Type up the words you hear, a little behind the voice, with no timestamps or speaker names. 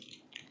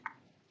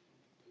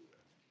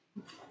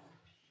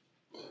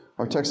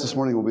Our text this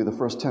morning will be the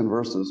first 10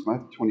 verses,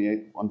 Matthew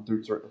 28,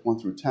 1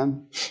 through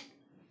 10.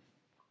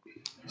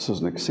 This is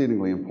an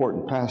exceedingly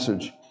important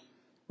passage,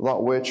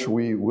 without which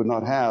we would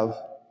not have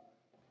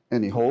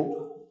any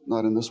hope,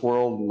 not in this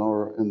world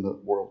nor in the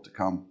world to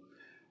come.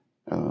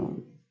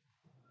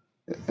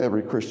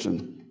 Every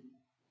Christian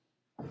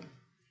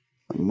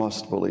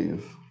must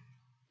believe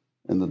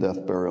in the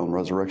death, burial, and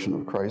resurrection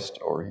of Christ,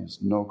 or he's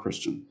no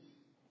Christian.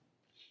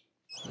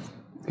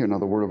 Hear now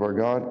the word of our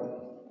God.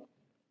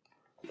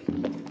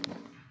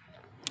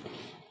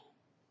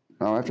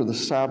 Now after the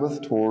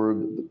Sabbath,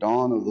 toward the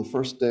dawn of the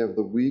first day of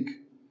the week,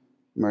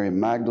 Mary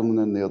Magdalene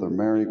and the other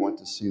Mary went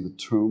to see the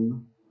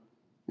tomb.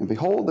 And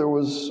behold, there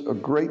was a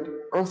great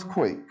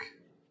earthquake,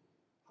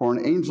 for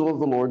an angel of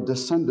the Lord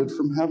descended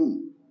from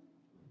heaven,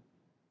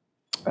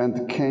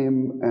 and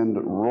came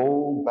and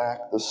rolled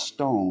back the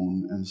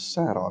stone and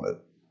sat on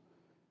it.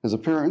 His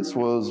appearance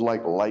was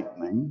like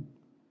lightning,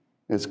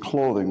 his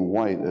clothing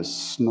white as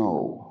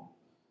snow.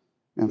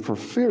 And for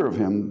fear of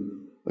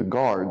him, the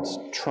guards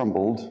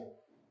trembled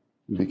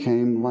and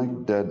became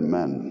like dead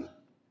men.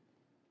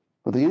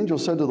 But the angel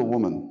said to the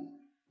woman,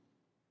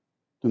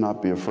 "Do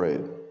not be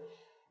afraid,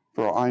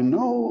 for I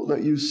know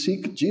that you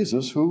seek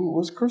Jesus who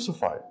was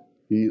crucified.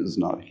 He is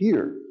not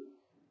here,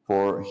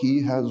 for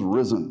he has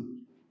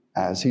risen,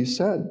 as he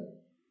said.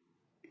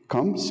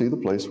 Come, see the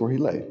place where he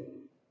lay.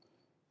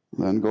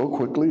 Then go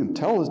quickly and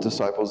tell his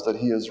disciples that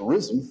he is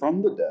risen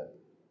from the dead.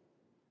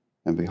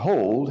 And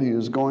behold, he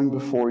is going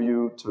before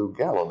you to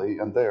Galilee,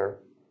 and there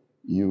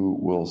you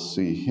will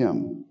see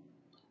him.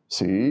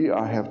 See,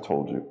 I have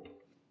told you."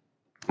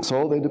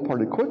 So they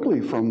departed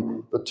quickly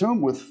from the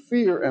tomb with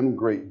fear and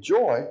great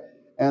joy,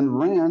 and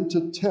ran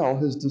to tell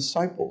his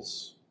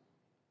disciples.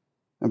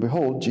 And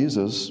behold,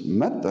 Jesus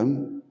met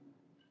them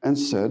and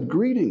said,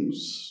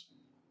 "Greetings."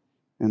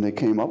 And they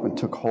came up and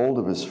took hold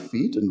of his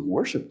feet and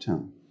worshipped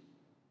him.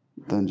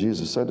 Then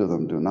Jesus said to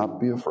them, "Do not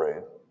be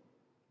afraid.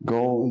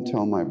 Go and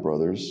tell my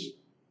brothers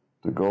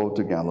to go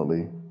to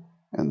Galilee,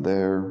 and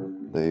there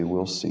they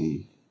will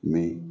see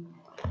me."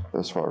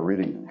 Thus far,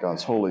 reading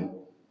God's holy,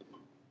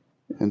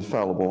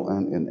 infallible,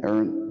 and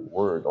inerrant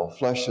word. All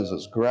flesh is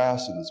as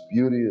grass, and its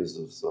beauty is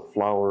as the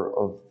flower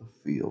of the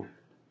field.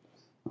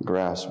 The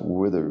grass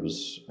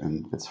withers,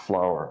 and its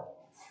flower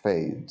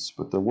fades,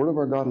 but the word of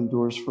our God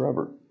endures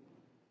forever.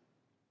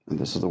 And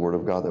this is the word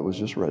of God that was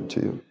just read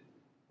to you,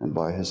 and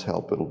by his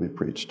help it'll be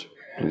preached.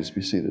 Please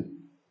be seated.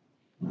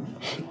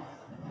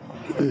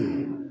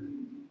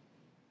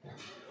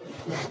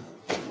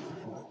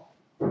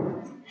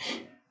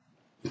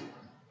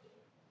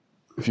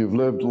 If you've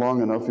lived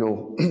long enough,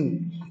 you'll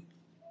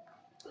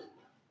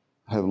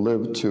have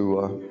lived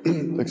to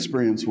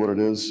experience what it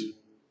is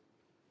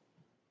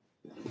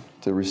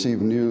to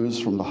receive news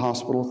from the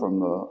hospital, from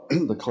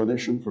the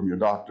clinician, from your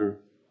doctor.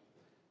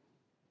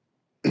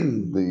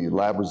 The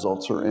lab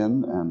results are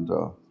in, and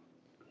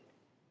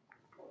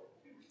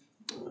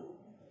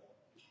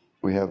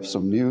we have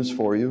some news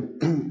for you,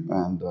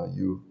 and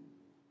you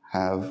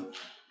have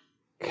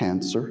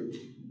cancer.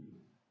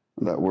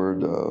 That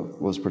word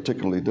was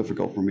particularly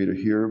difficult for me to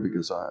hear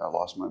because I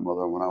lost my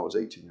mother when I was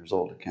 18 years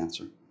old to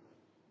cancer.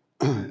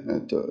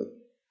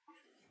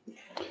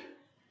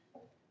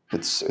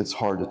 It's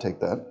hard to take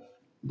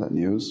that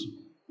news.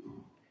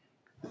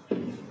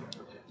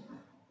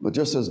 But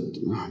just as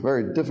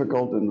very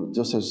difficult and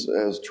just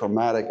as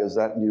traumatic as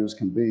that news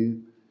can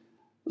be,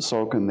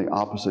 so can the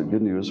opposite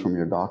good news from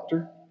your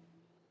doctor.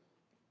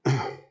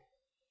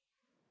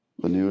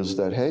 The news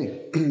that,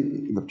 hey,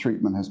 the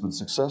treatment has been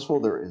successful.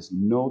 There is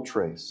no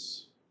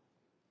trace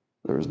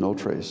of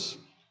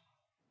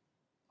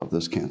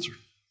this cancer.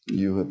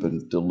 You have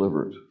been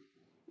delivered.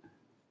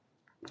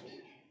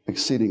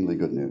 Exceedingly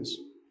good news.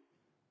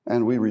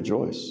 And we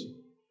rejoice.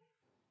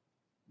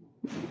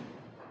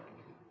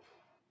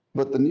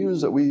 But the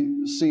news that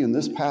we see in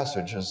this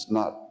passage is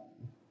not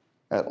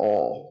at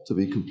all to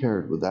be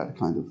compared with that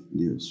kind of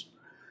news.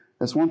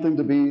 It's one thing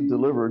to be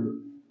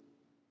delivered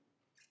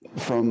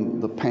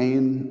from the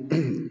pain,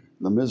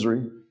 the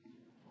misery,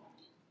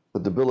 the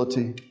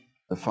debility,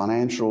 the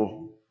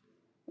financial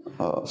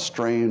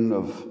strain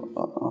of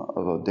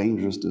a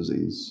dangerous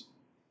disease.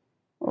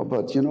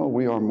 But you know,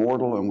 we are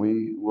mortal and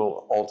we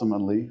will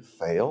ultimately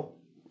fail.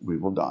 We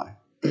will die.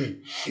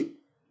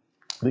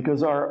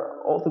 Because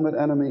our ultimate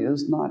enemy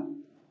is not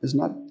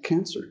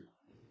cancer.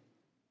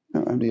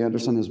 You know, MD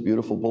Anderson has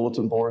beautiful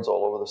bulletin boards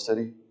all over the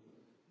city.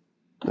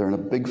 They're in a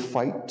big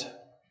fight,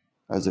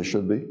 as they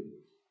should be.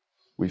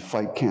 We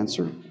fight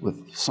cancer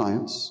with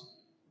science.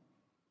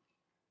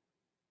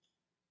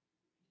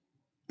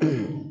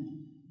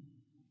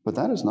 But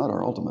that is not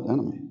our ultimate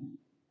enemy.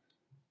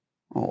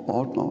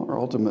 Our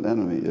ultimate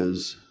enemy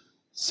is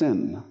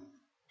sin.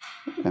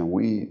 And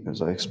we,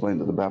 as I explained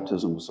at the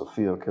baptism of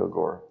Sophia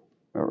Kilgore,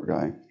 our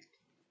guy,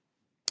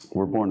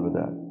 we're born with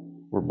that.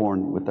 We're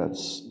born with that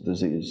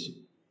disease.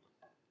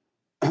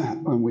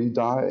 And we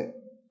die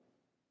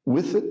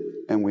with it,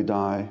 and we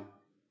die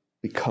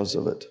because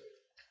of it.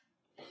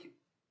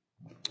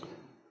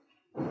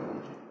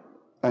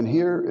 And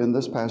here in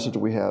this passage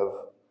we have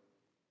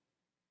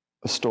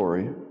a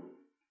story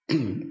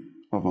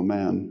of a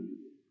man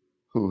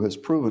who has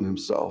proven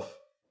himself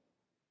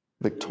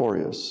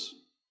victorious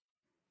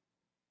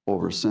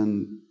over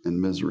sin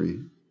and misery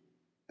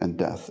and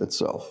death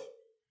itself.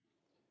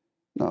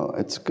 Now,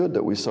 it's good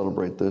that we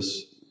celebrate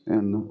this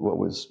in what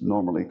was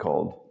normally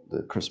called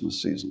the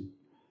Christmas season,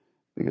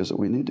 because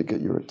we need to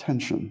get your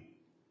attention.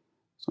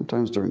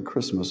 Sometimes during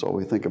Christmas, all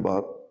we think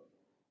about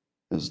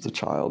is the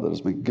child that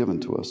has been given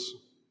to us.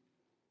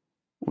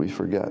 We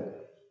forget.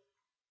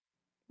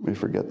 We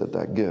forget that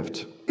that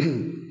gift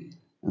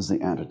is the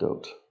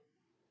antidote.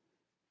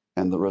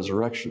 And the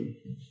resurrection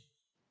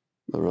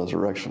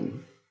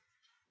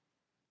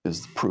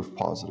is the proof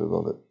positive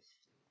of it.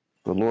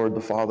 The Lord,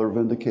 the Father,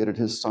 vindicated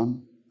his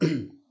Son,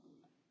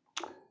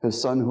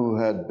 his Son who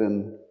had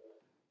been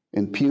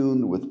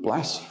impugned with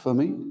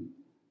blasphemy,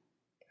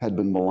 had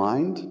been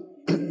maligned,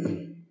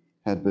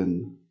 had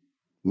been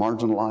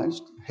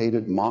marginalized,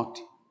 hated,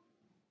 mocked.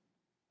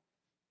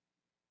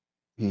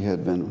 He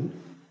had been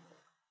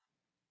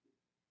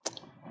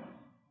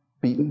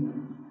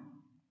beaten.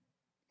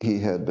 He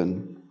had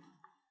been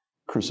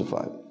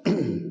crucified,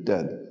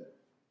 dead,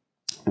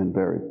 and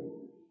buried.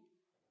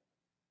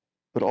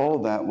 But all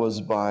of that was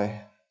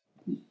by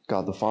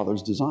God the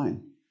Father's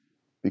design,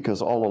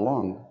 because all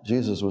along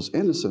Jesus was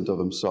innocent of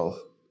himself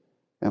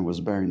and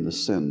was bearing the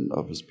sin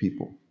of his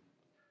people.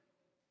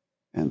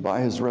 And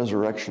by his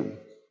resurrection,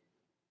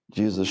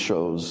 Jesus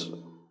shows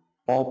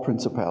all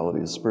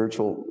principalities,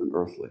 spiritual and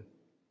earthly,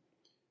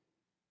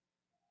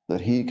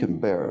 that he can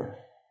bear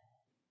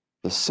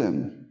the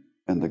sin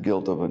and the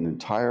guilt of an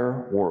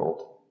entire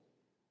world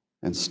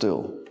and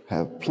still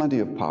have plenty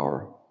of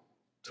power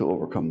to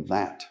overcome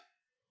that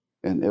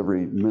and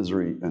every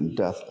misery and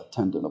death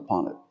attendant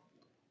upon it.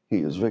 He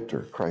is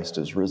victor. Christ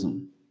is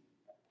risen.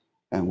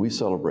 And we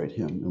celebrate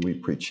him and we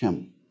preach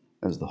him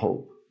as the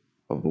hope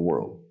of the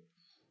world.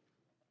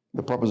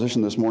 The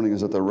proposition this morning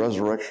is that the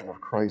resurrection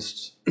of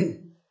Christ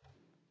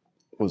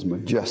was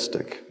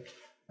majestic.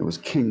 It was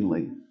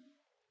kingly.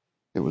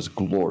 It was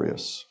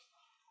glorious.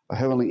 A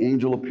heavenly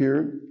angel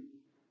appeared,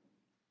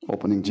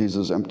 opening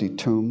Jesus' empty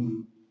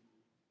tomb.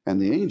 And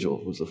the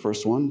angel was the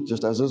first one,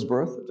 just at his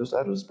birth,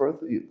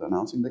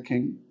 announcing the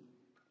king,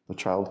 the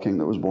child king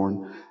that was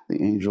born.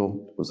 The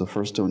angel was the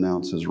first to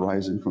announce his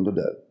rising from the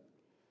dead.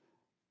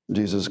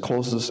 Jesus'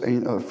 closest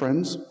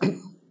friends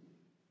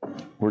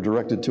were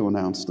directed to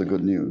announce the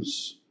good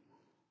news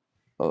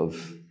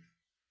of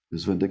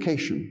his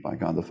vindication by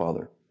God the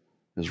Father,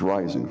 his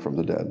rising from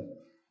the dead.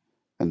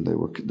 And they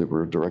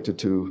were directed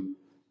to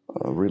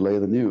relay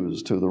the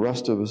news to the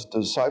rest of his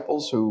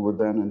disciples, who would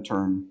then in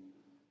turn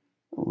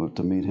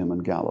to meet him in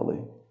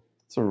Galilee.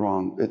 It's a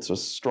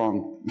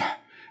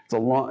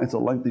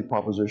lengthy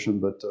proposition,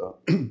 but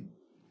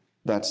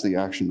that's the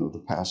action of the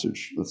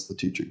passage. That's the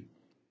teaching.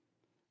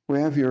 We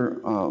have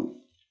here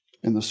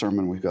in the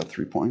sermon, we've got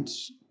 3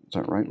 points. Is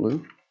that right,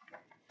 Lou?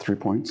 3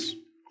 points.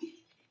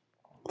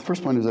 The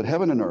first point is that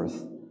heaven and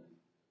earth,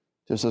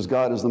 just as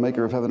God is the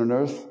maker of heaven and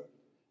earth,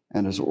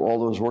 and as all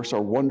those works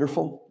are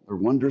wonderful, they're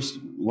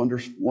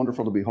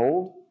wonderful to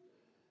behold,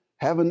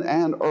 heaven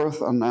and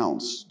earth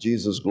announce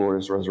Jesus'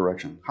 glorious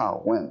resurrection.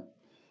 How? When?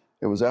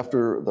 It was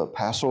after the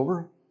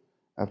Passover,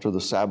 after the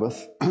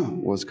Sabbath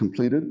was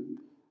completed,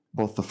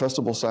 both the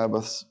festival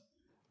Sabbaths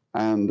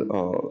and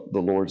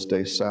the Lord's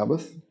Day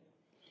Sabbath,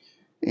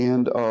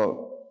 and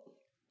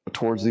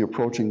towards the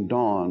approaching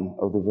dawn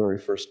of the very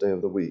first day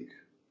of the week,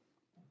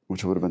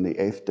 which would have been the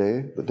 8th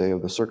day, the day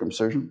of the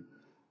circumcision.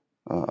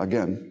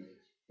 Again,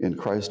 in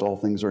Christ all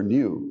things are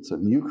new. It's a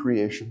new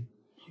creation.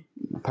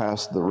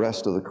 Past the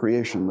rest of the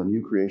creation, the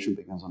new creation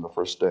begins on the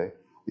first day,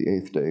 the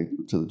 8th day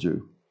to the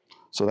Jew.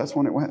 So that's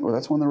when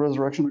that's when the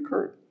resurrection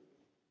occurred.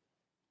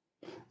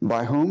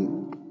 By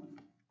whom?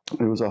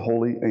 It was a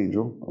holy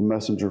angel, a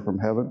messenger from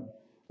heaven.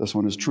 This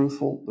one is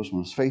truthful. This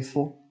one is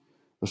faithful.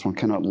 This one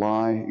cannot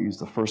lie. He's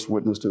the first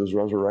witness to his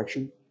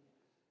resurrection.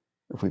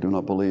 If we do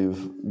not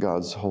believe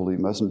God's holy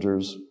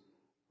messengers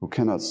who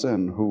cannot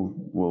sin, who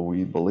will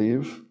we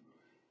believe?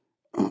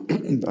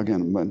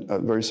 Again,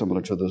 very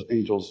similar to the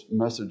angel's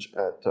message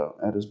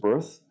at his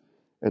birth.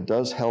 It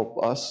does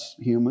help us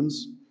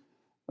humans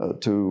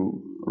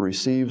to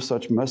receive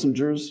such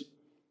messengers.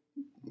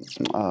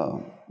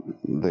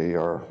 They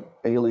are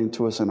alien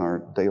to us in our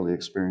daily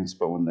experience,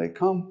 but when they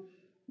come,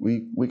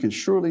 we can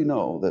surely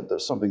know that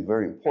there's something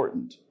very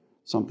important,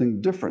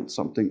 something different,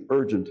 something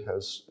urgent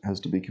has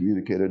to be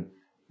communicated.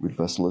 We'd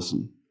best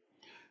listen.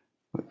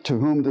 To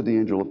whom did the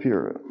angel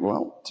appear?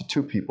 Well, to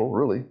 2 people,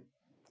 really.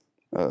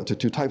 To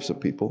 2 types of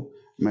people,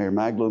 Mary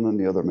Magdalene and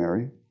the other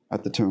Mary,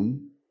 at the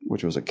tomb,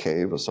 which was a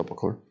cave, a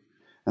sepulcher.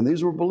 And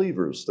these were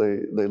believers.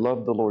 They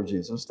loved the Lord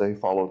Jesus. They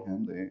followed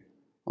him. They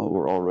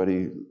were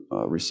already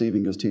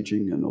receiving his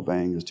teaching and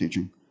obeying his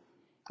teaching.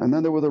 And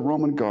then there were the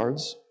Roman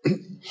guards.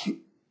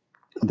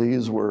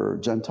 These were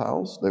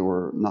Gentiles. They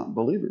were not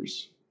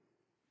believers.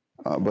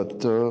 But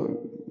the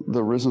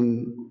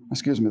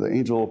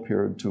angel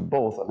appeared to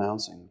both,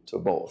 announcing to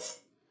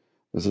both.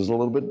 This is a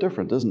little bit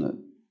different, isn't it?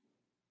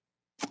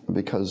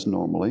 Because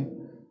normally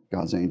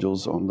God's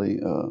angels only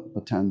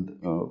attend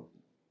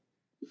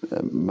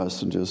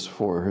messages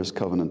for his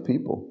covenant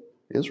people,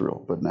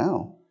 Israel. But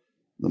now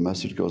the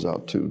message goes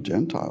out to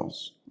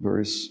Gentiles.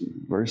 Very,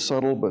 very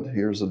subtle, but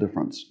here's the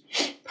difference.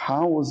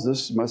 How was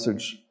this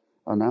message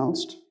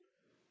announced?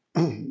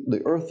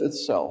 The earth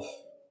itself.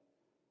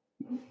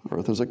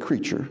 Earth is a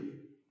creature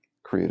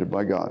created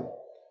by God.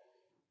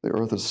 The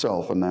earth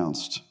itself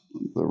announced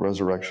the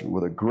resurrection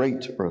with a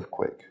great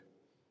earthquake.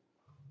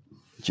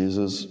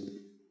 Jesus,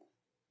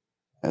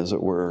 as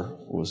it were,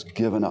 was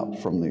given up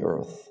from the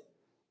earth.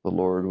 The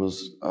Lord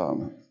was,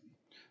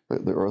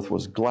 the earth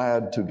was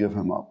glad to give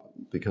him up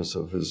because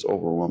of his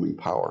overwhelming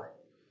power.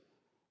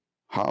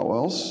 How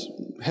else?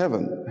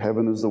 Heaven.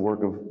 Heaven is the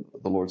work of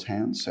the Lord's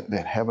hands.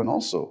 Heaven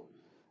also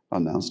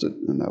announced it,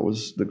 and that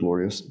was the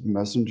glorious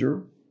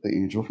messenger, the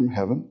angel from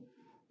heaven,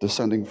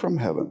 descending from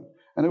heaven.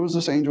 And it was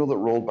this angel that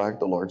rolled back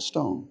the large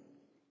stone,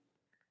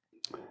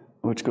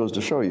 which goes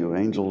to show you,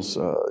 angels,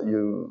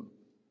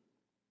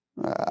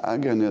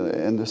 again,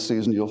 in this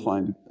season, you'll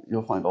find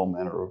all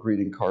manner of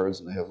greeting cards,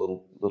 and they have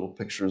little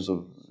pictures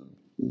of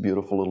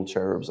beautiful little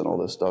cherubs and all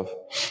this stuff.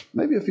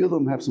 Maybe a few of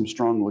them have some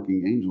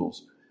strong-looking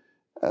angels,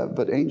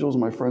 but angels,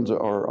 my friends,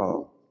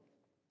 are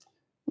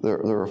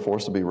they're a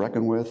force to be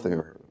reckoned with.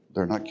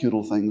 They're not cute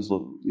little things,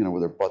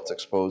 with their butts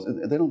exposed.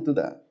 They don't do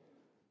that.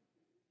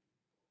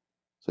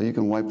 So you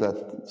can wipe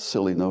that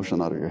silly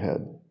notion out of your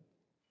head.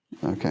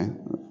 Okay.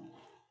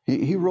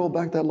 He rolled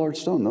back that large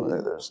stone.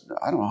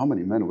 I don't know how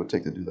many men it would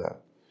take to do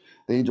that.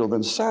 The angel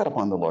then sat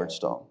upon the large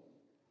stone.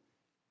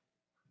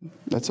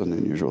 That's an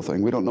unusual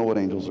thing. We don't know what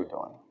angels are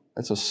doing.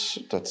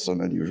 That's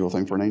an unusual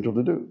thing for an angel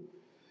to do.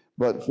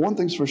 But one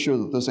thing's for sure,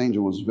 that this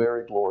angel was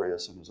very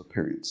glorious in his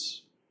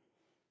appearance.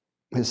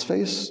 His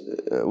face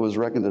was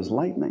reckoned as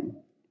lightning.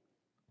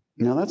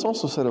 Now that's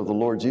also said of the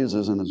Lord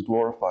Jesus in his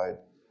glorified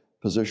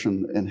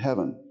position in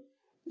heaven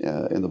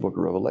in the book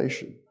of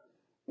Revelation.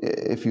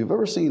 If you've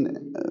ever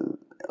seen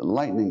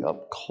lightning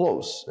up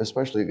close,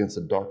 especially against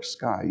a dark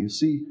sky, you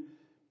see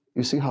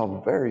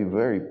how very,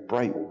 very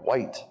bright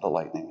white the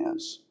lightning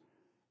is.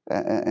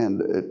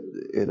 And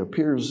it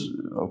appears,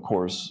 of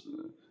course,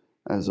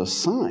 as a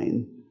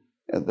sign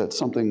that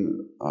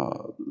something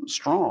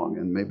strong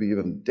and maybe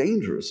even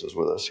dangerous is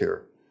with us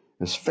here.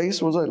 His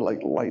face was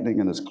like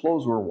lightning, and his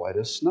clothes were white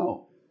as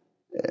snow,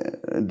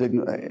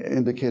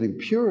 indicating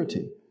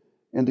purity,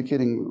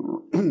 indicating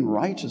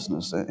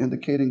righteousness,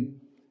 indicating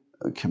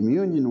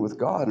communion with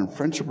God and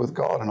friendship with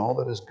God and all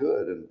that is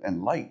good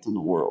and light in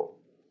the world.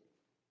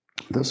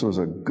 This was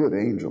a good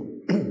angel.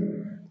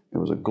 It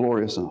was a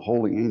glorious and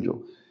holy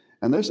angel.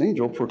 And this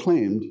angel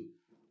proclaimed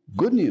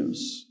good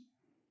news.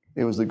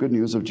 It was the good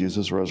news of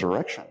Jesus'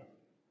 resurrection.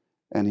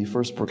 And he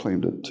first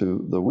proclaimed it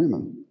to the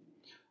women.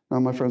 Now,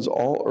 my friends,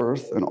 all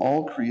earth and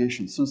all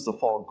creation since the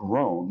fall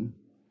groan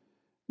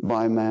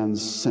by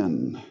man's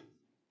sin.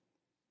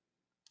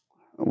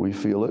 We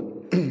feel it.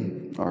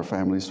 Our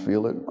families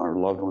feel it. Our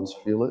loved ones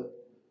feel it.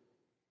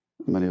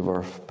 Many of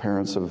our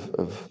parents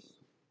have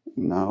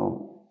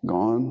now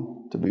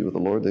gone to be with the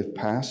Lord. They've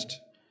passed.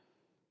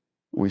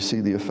 We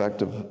see the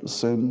effect of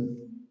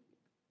sin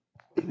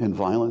and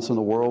violence in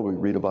the world. We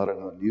read about it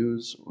in the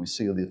news. We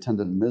see the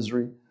attendant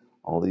misery,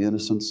 all the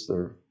innocents,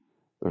 they're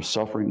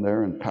suffering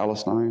there in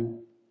Palestine.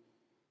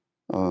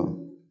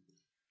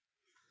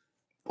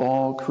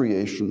 All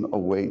creation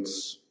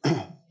awaits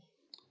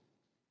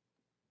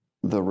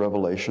the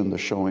revelation, the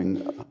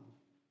showing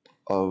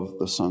of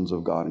the sons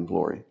of God in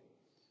glory.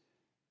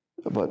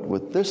 But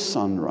with this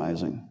sun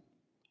rising,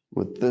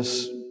 with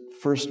this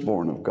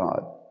firstborn of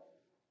God,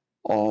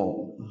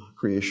 all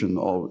creation,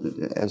 all,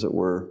 as it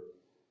were,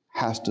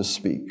 has to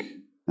speak,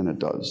 and it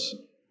does.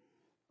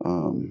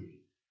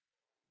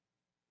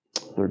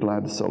 They're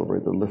glad to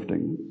celebrate the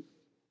lifting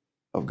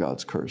of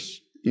God's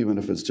curse, even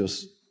if it's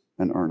just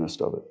an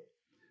earnest of it.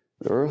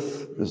 The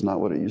earth is not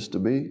what it used to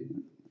be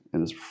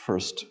in its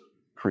first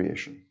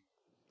creation.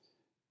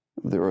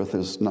 The earth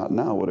is not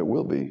now what it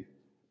will be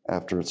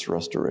after its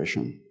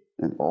restoration.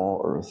 And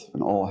all earth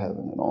and all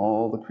heaven and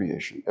all the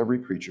creation, every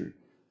creature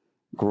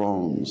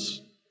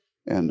groans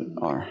and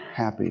are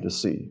happy to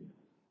see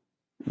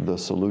the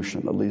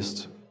solution, at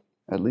least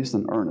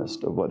an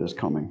earnest of what is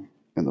coming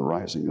in the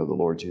rising of the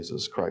Lord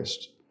Jesus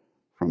Christ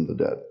from the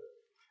dead.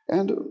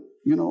 And,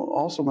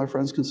 also, my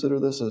friends, consider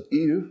this as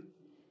Eve,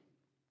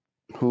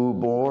 who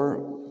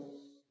bore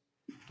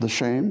the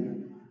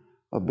shame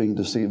of being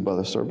deceived by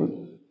the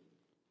serpent.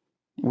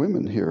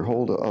 Women here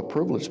hold a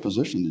privileged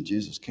position in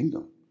Jesus'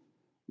 kingdom.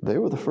 They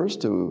were the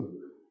first to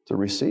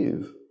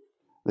receive.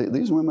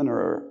 These women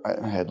are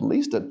at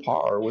least at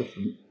par with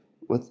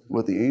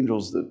the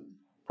angels that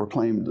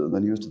proclaimed the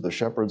news to the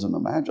shepherds and the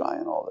magi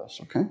and all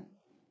this, okay?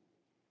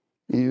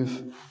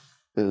 Eve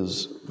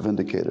is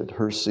vindicated.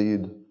 Her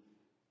seed,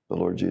 the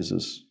Lord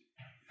Jesus,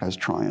 has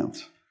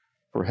triumphed.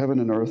 For heaven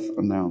and earth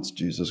announced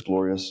Jesus'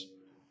 glorious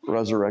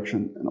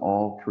resurrection, and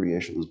all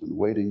creation has been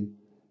waiting.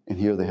 And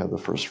here they have the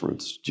first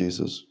fruits,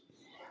 Jesus.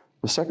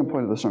 The second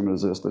point of the sermon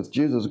is this, that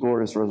Jesus'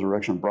 glorious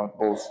resurrection brought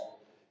both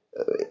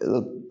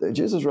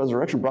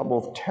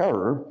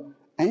terror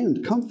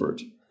and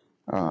comfort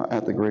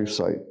at the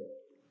gravesite.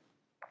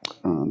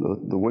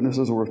 The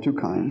witnesses were of two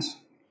kinds.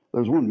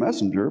 There's one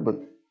messenger, but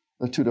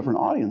there's two different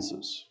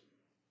audiences.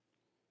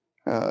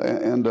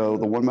 The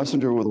one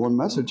messenger with one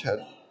message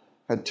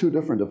had two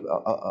different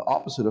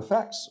opposite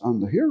effects on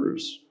the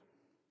hearers.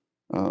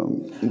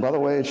 And by the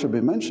way, it should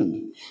be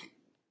mentioned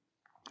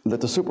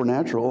that the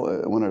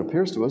supernatural, when it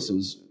appears to us,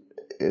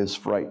 is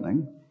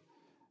frightening.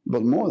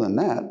 But more than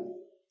that,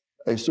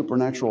 a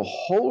supernatural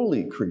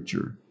holy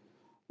creature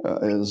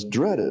is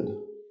dreaded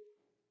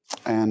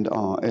and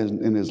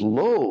is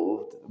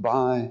loathed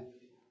by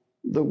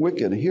the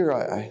wicked. Here,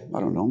 I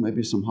don't know,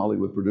 maybe some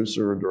Hollywood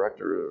producer or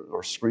director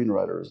or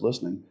screenwriter is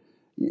listening.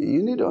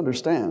 You need to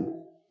understand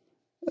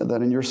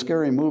that in your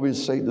scary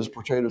movies, Satan is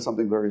portrayed as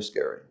something very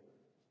scary.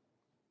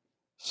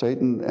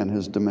 Satan and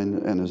his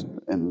dominion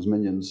and his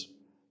minions,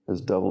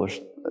 as devilish,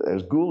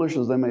 as ghoulish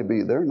as they may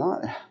be, they're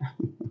not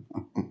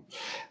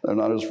they're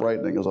not as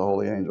frightening as a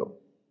holy angel.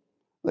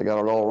 They got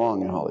it all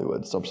wrong in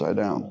Hollywood. It's upside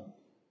down.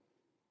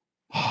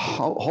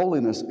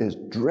 Holiness is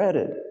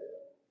dreaded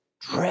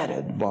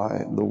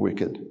by the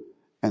wicked.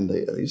 And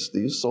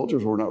these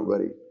soldiers were not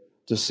ready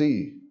to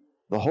see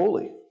the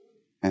holy,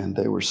 and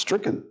they were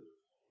stricken.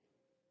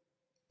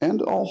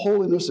 And all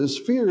holiness is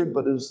feared,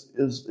 but is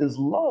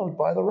loved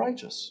by the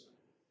righteous.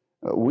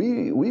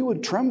 We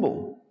would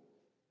tremble.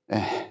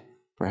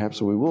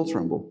 Perhaps we will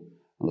tremble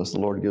unless the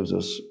Lord gives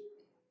us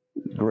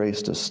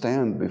grace to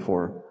stand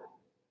before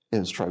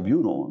His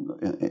tribunal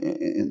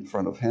in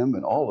front of Him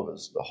and all of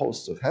the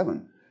hosts of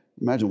heaven.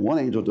 Imagine one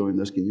angel doing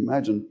this. Can you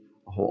imagine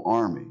a whole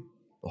army,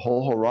 the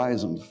whole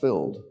horizon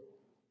filled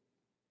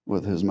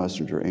with His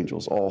messenger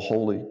angels, all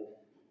holy,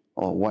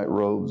 all white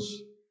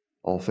robes,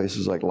 all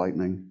faces like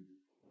lightning?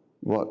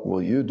 What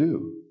will you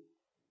do?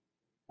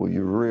 Will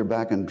you rear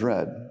back in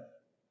dread?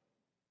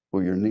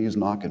 Will your knees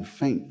knock and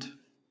faint?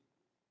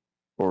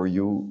 Or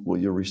will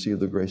you receive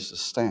the grace to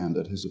stand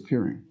at His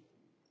appearing?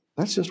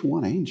 That's just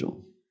one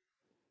angel.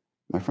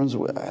 My friends,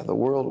 the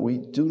world, we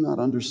do not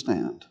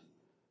understand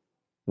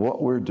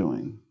what we're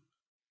doing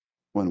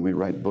when we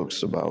write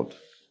books about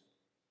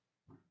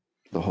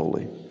the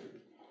holy.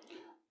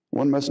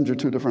 One messenger,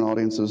 two different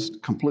audiences,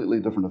 completely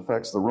different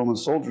effects. The Roman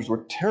soldiers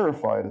were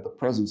terrified at the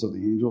presence of the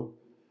angel.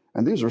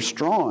 And these are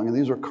strong, and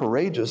these are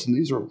courageous, and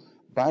these are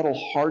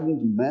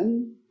battle-hardened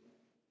men.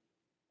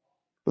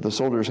 But the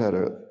soldiers had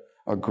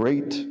a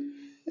great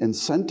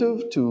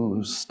incentive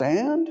to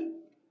stand.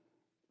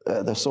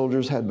 The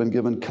soldiers had been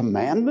given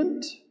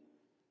commandment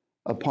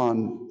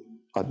upon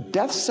a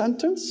death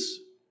sentence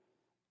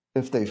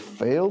if they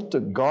failed to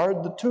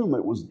guard the tomb.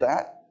 It was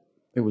that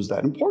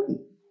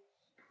important.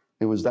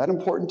 It was that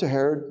important to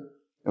Herod.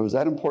 It was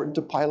that important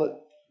to Pilate.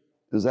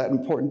 It was that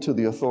important to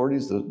the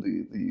authorities,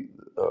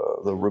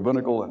 the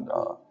rabbinical and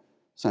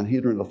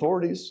Sanhedrin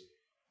authorities.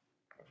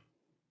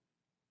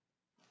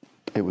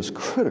 It was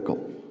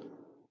critical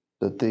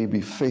that they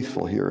be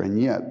faithful here, and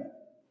yet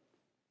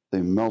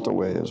they melt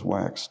away as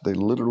wax. They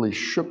literally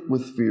shook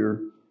with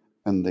fear,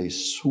 and they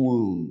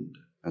swooned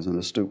as in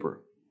a stupor.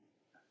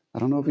 I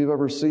don't know if you've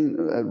ever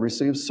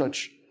received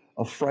such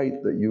a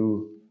fright that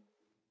you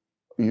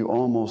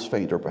almost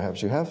faint, or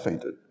perhaps you have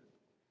fainted.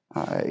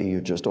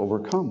 You're just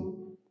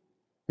overcome.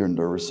 Your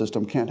nervous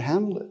system can't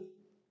handle it,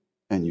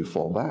 and you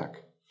fall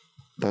back.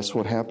 That's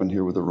what happened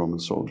here with the Roman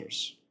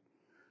soldiers.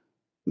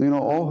 You know,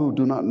 all who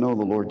do not know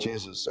the Lord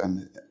Jesus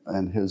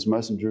and His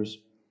messengers,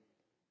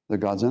 they're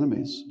God's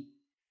enemies.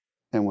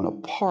 And when a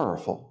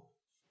powerful,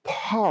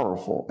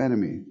 powerful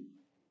enemy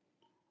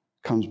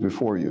comes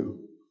before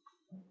you,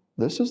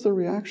 this is the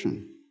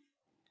reaction.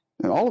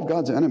 And all of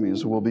God's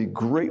enemies will be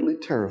greatly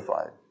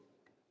terrified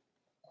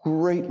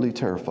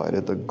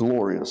at the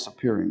glorious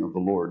appearing of the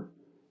Lord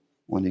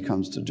when He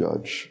comes to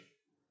judge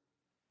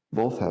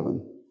both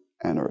heaven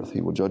and earth.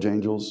 He will judge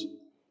angels.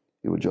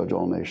 He will judge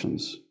all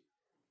nations.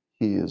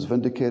 He is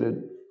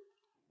vindicated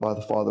by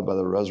the Father by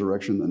the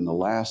resurrection, and the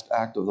last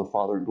act of the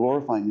Father in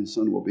glorifying His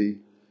Son will be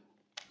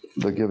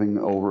the giving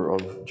over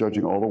of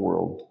judging all the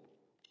world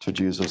to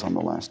Jesus on the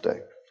last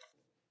day.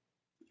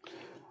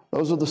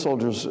 Those are the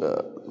soldiers'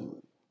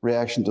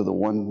 reaction to the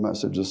one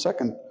message. The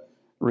second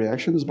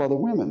reaction is by the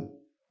women.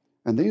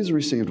 And these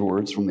received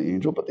words from the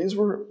angel, but these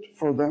were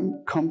for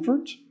them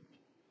comfort,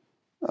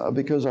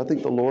 because I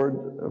think the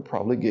Lord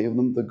probably gave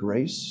them the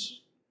grace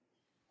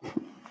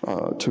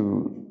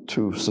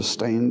to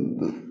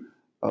sustain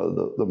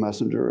the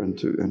messenger and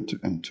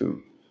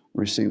to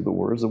receive the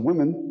words. The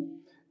women,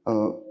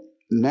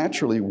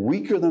 naturally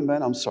weaker than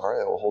men, I'm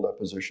sorry, I will hold that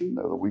position.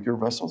 They're the weaker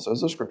vessel,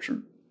 says the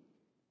Scripture.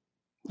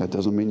 That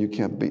doesn't mean you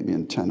can't beat me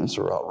in tennis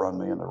or outrun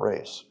me in the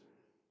race.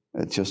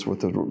 It's just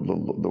what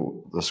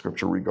the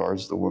Scripture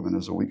regards the woman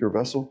as a weaker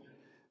vessel.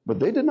 But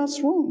they did not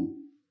swoon,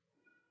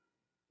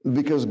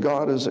 because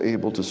God is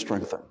able to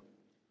strengthen.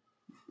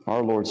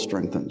 Our Lord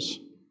strengthens.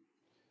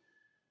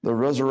 The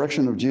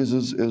resurrection of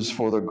Jesus is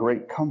for the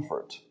great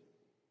comfort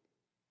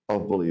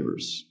of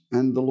believers.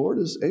 And the Lord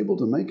is able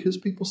to make His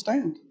people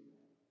stand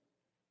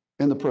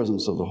in the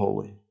presence of the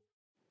holy.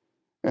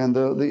 And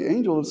the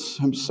angel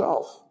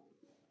himself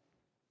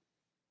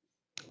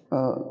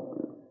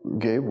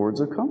gave words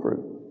of comfort.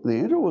 The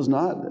angel was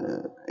not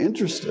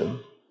interested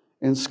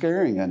in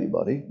scaring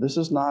anybody. This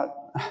is not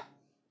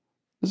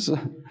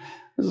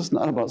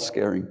about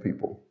scaring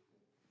people,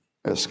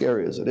 as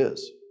scary as it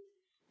is.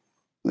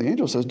 The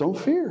angel says, don't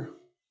fear.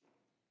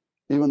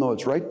 Even though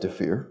it's right to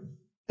fear,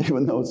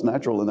 even though it's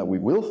natural and that we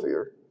will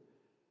fear,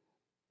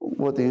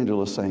 what the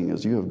angel is saying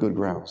is, you have good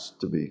grounds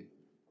to be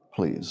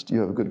pleased.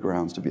 You have good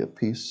grounds to be at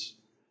peace.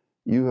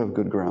 You have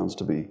good grounds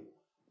to be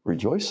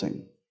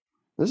rejoicing.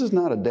 This is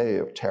not a day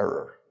of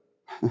terror.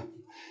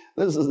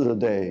 This is a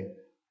day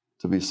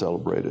to be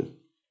celebrated,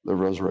 the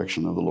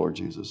resurrection of the Lord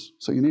Jesus.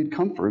 So you need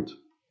comfort.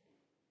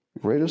 The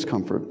greatest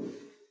comfort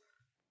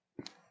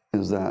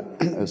is that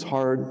as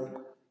hard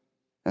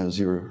as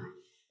your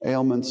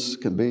ailments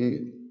can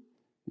be,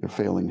 your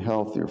failing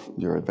health,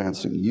 your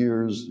advancing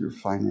years, your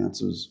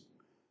finances,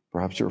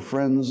 perhaps your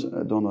friends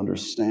don't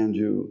understand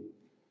you,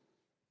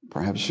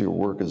 perhaps your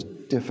work is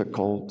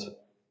difficult,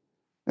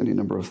 any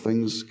number of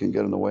things can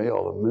get in the way,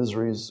 all the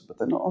miseries, but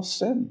then all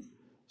sin,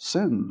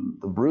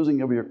 the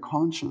bruising of your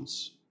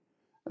conscience,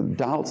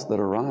 doubts that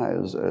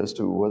arise as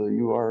to whether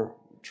you are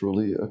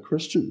truly a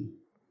Christian,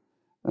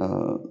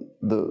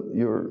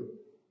 your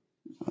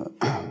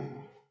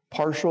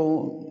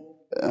partial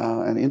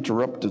and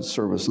interrupted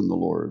service in the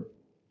Lord.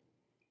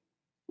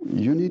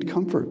 You need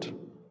comfort.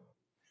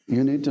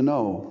 You need to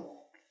know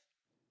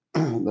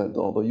that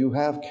although you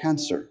have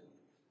cancer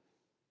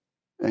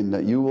and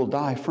that you will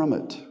die from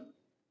it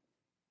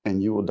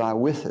and you will die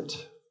with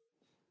it,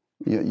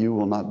 yet you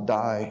will not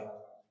die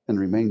and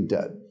remain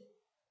dead.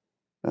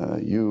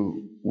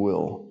 You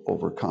will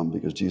overcome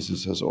because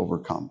Jesus has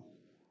overcome.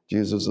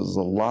 Jesus is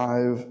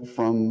alive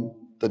from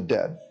the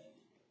dead.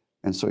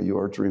 And so you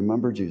are to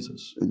remember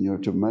Jesus and you are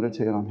to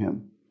meditate on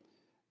him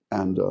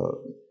and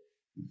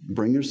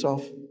bring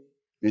yourself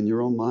in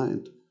your own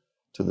mind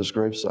to this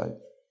gravesite,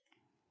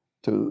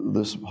 to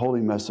this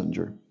holy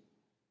messenger,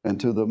 and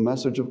to the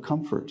message of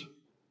comfort.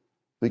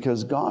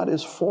 Because God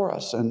is for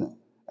us and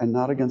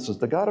not against us.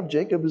 The God of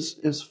Jacob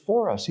is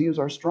for us. He is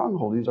our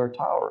stronghold. He is our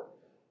tower.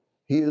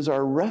 He is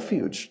our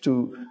refuge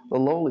to the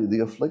lowly, the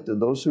afflicted,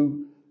 those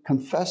who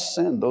confess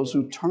sin, those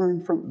who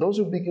turn from, those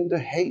who begin to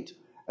hate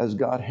as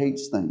God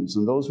hates things,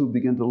 and those who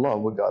begin to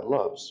love what God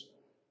loves,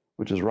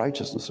 which is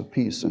righteousness and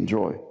peace and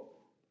joy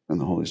in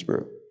the Holy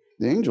Spirit.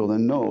 The angel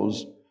then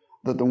knows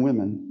that the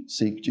women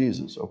seek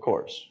Jesus, of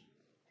course.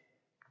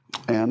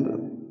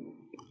 And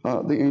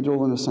the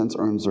angel, in a sense,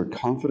 earns their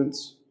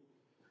confidence.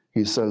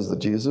 He says that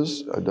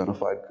Jesus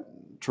identified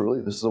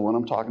truly, this is the one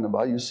I'm talking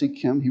about. You seek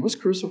him. He was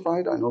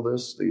crucified. I know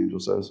this. The angel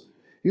says,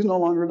 he's no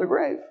longer in the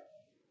grave.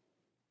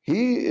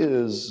 He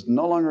is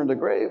no longer in the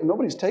grave.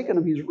 Nobody's taken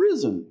him. He's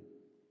risen.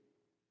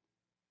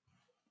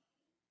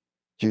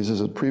 Jesus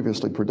had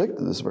previously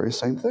predicted this very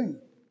same thing,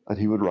 that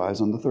he would rise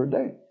on the third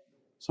day.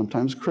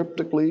 Sometimes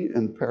cryptically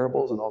in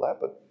parables and all that,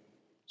 but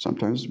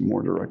sometimes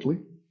more directly.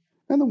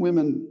 And the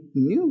women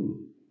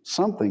knew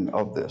something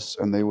of this,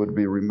 and they would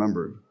be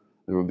remembered.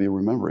 They would be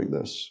remembering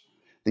this.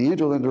 The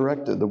angel then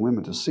directed the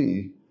women to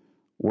see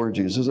where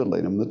Jesus had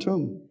laid him in the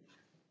tomb.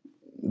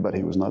 But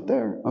he was not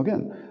there.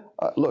 Again,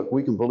 look,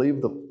 we can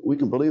believe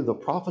the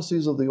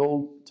prophecies of the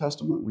Old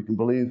Testament. We can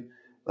believe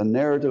the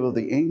narrative of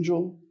the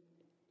angel.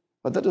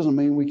 But that doesn't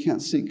mean we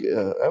can't seek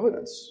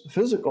evidence,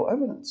 physical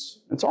evidence.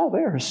 It's all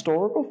there.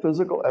 Historical,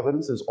 physical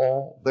evidence is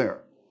all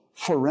there.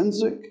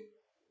 Forensic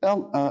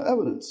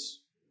evidence.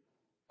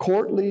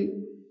 Courtly,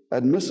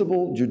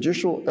 admissible,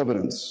 judicial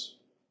evidence.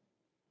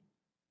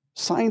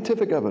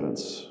 Scientific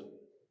evidence.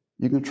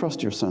 You can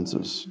trust your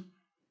senses.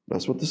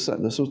 That's what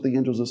the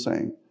angels are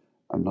saying.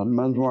 I'm not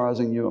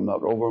mesmerizing you. I'm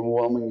not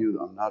overwhelming you.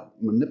 I'm not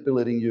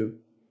manipulating you.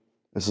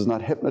 This is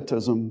not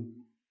hypnotism.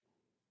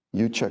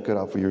 You check it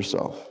out for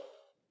yourself.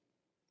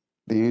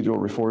 The angel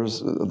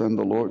refers then to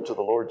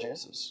the Lord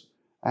Jesus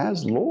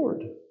as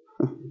Lord.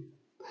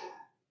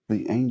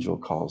 The angel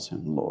calls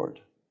him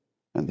Lord.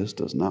 And this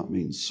does not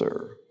mean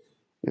sir.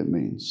 It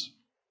means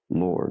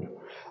Lord.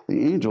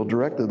 The angel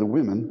directed the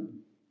women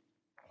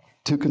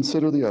to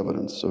consider the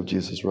evidence of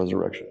Jesus'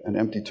 resurrection. An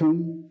empty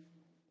tomb.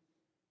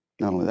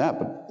 Not only that,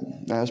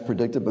 but as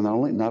predicted, but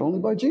not only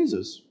by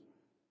Jesus,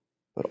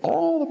 but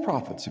all the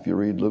prophets, if you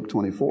read Luke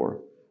 24,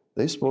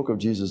 they spoke of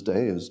Jesus'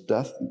 day, his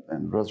death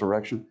and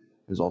resurrection,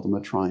 his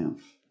ultimate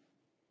triumph.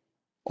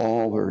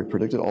 All very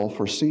predicted, all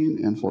foreseen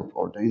and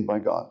foreordained by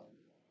God.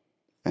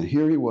 And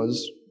here he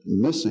was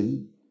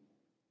missing,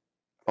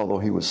 although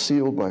he was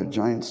sealed by a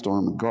giant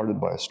storm and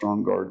guarded by a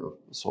strong guard of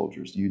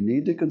soldiers. You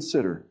need to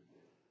consider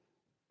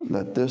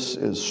that this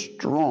is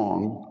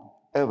strong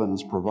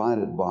evidence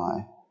provided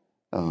by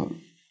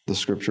the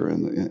Scripture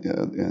and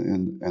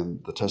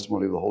the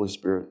testimony of the Holy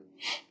Spirit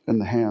in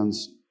the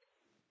hands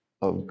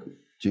of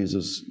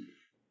Jesus'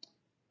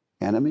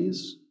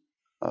 enemies,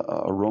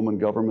 a Roman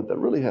government that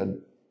really had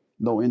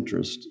no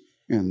interest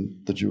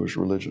in the Jewish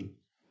religion.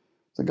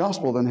 The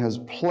gospel then has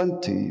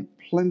plenty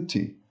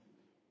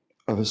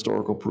of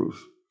historical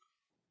proof.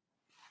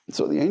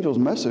 So the angel's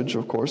message,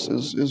 of course,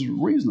 is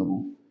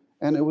reasonable,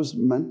 and it was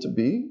meant to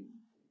be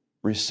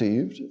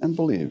received and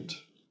believed.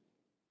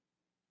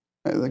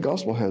 The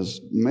gospel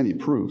has many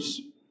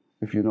proofs,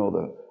 if you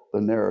know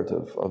the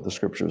narrative of the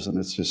scriptures and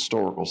its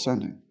historical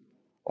setting,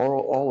 or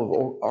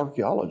all of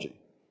archaeology.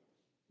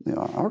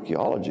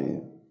 Archaeology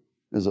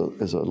is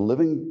a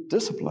living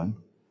discipline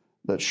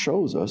that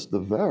shows us the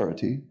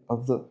verity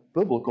of the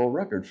biblical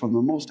record from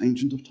the most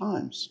ancient of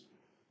times.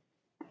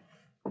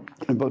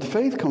 But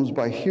faith comes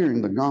by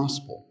hearing the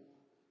gospel,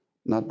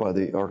 not by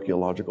the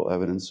archaeological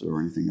evidence or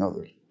anything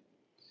other.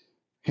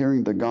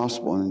 Hearing the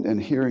gospel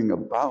and hearing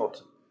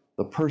about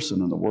the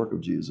person and the work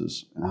of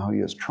Jesus and how he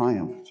has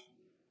triumphed,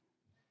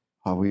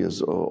 how he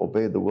has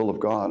obeyed the will of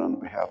God on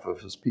behalf of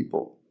his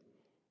people,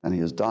 and he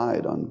has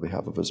died on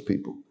behalf of his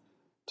people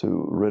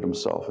to rid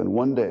himself. And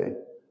one day,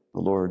 the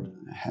Lord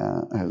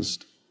has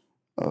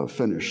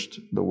finished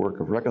the work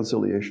of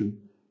reconciliation,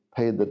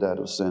 paid the debt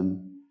of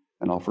sin,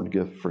 and offered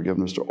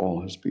forgiveness to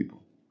all his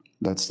people.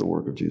 That's the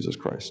work of Jesus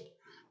Christ.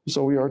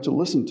 So we are to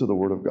listen to the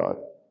word of God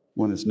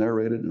when it's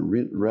narrated and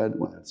read,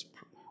 when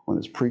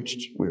it's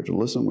preached. We are to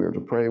listen, we are to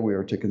pray, we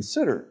are to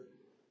consider.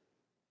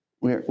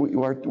 We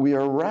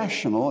are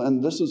rational,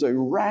 and this is a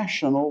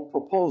rational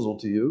proposal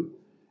to you,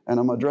 and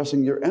I'm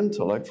addressing your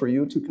intellect for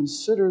you to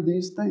consider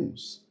these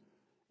things,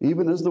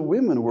 even as the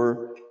women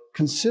were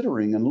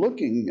considering and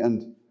looking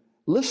and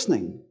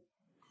listening.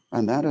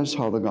 And that is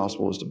how the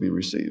gospel is to be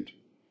received.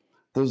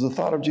 Does the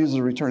thought of Jesus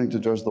returning to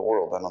judge the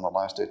world and on the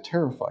last day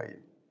terrify you?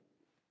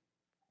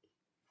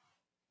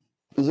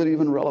 Is it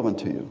even relevant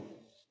to you?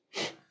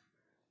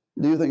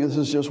 Do you think this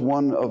is just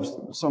one of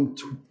some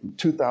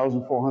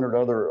 2,400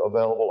 other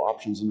available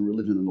options in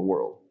religion in the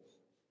world?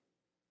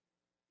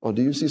 Or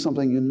do you see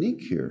something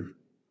unique here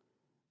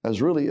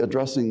as really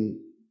addressing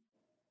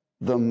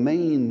the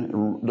main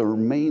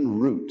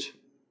root,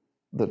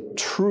 the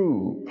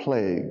true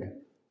plague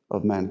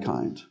of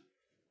mankind?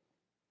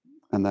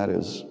 And that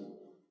is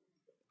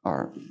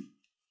our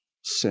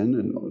sin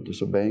and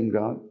disobeying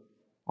God,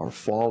 our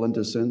fall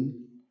into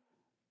sin,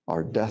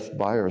 our death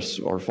by our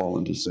fall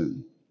into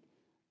sin.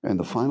 And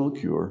the final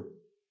cure,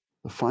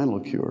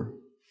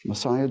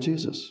 Messiah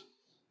Jesus,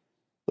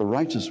 the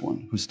righteous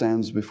one who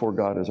stands before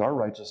God as our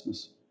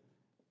righteousness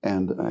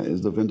and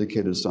is the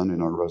vindicated Son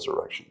in our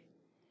resurrection.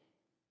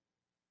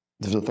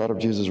 There's a thought of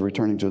Jesus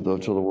returning to the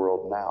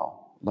world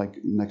now, like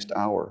next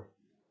hour.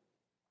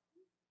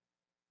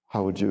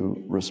 How would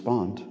you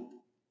respond?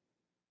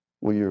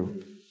 Will your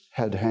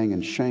head hang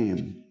in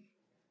shame?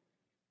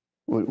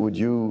 Would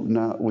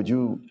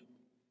you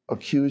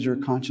accuse your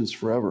conscience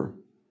forever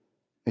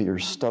at your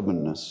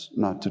stubbornness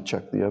not to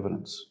check the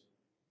evidence?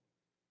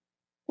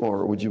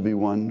 Or would you be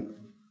one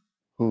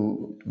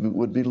who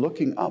would be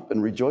looking up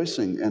and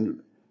rejoicing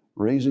and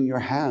raising your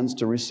hands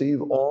to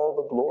receive all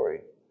the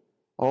glory,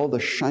 all the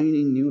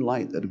shining new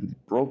light that would be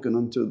broken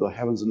unto the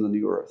heavens and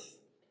the earth,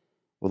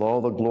 with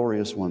all the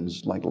glorious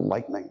ones like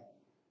lightning,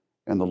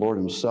 and the Lord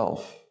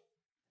himself,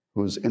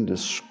 who is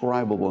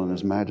indescribable in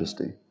his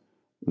majesty,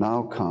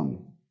 now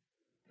come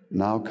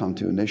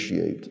to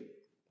initiate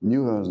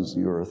new heavens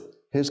and the earth,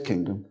 his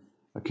kingdom,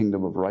 a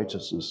kingdom of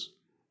righteousness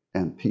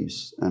and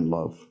peace and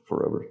love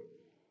forever?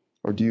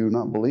 Or do you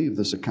not believe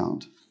this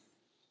account?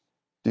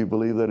 Do you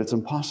believe that it's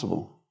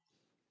impossible?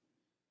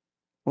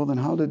 Well, then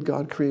how did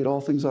God create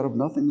all things out of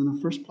nothing in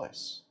the first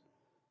place?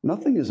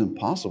 Nothing is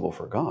impossible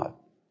for God.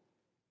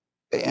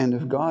 And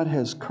if God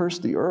has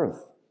cursed the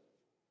earth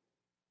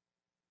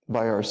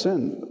by our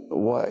sin,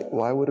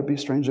 why would it be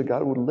strange that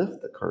God would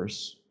lift the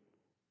curse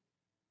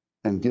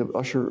and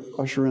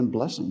usher in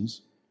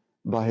blessings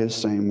by his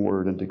same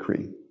word and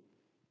decree?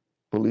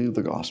 Believe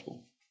the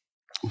gospel.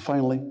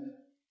 Finally,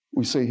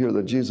 we say here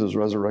that Jesus'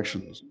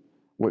 resurrection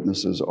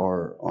witnesses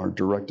are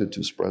directed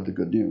to spread the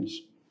good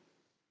news.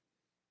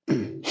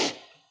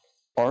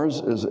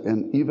 Ours is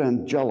an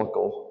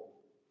evangelical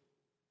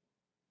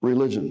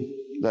religion.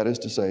 That is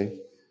to say,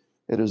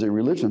 it is a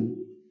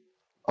religion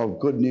of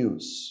good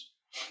news.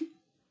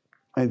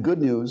 And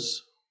good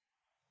news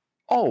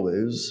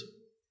always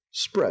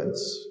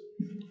spreads.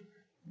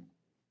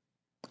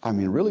 I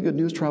mean, really good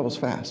news travels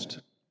fast.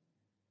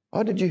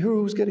 Oh, did you hear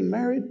who's getting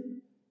married?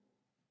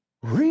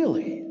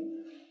 Really?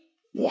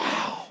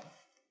 Wow.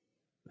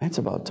 That's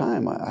about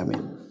time. I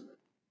mean,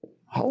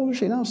 how old is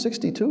she now?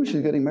 62?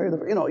 She's getting married.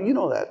 You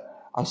know that.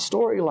 A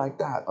story like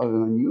that,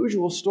 an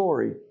unusual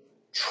story,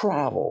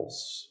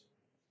 travels.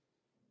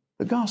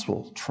 The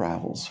gospel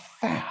travels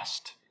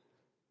fast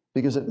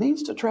because it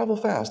needs to travel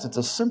fast. It's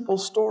a simple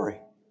story.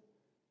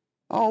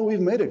 Oh, we've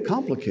made it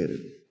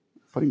complicated,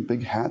 putting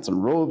big hats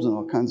and robes and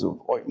all kinds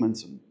of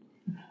ointments and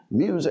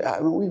music. I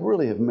mean, we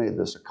really have made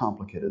this a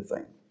complicated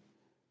thing.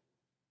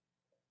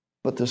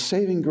 But the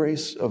saving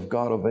grace of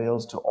God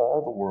avails to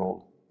all the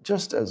world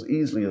just as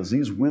easily as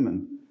these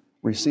women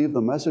receive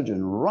the message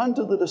and run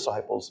to the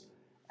disciples.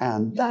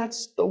 And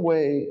that's the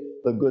way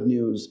the good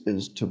news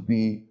is to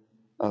be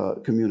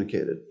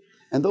communicated.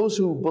 And those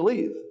who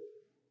believe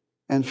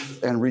and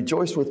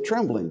rejoice with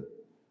trembling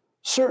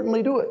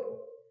certainly do it,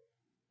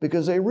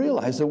 because they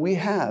realize that we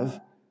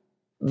have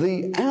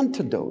the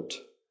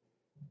antidote.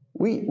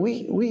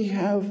 We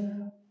have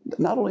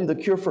not only the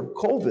cure for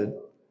COVID,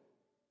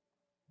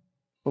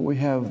 But we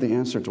have the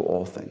answer to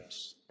all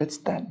things. It's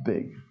that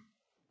big.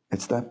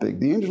 It's that big.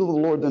 The angel of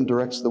the Lord then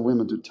directs the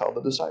women to tell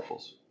the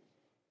disciples.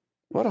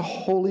 What a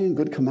holy and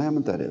good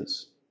commandment that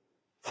is,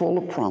 full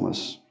of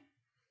promise.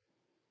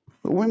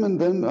 The women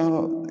then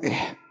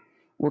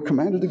were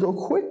commanded to go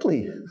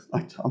quickly.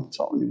 I'm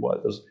telling you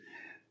what,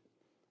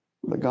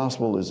 the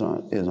gospel is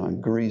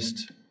on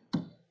greased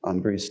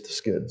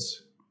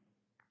skids.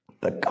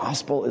 The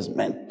gospel is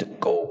meant to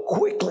go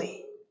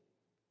quickly.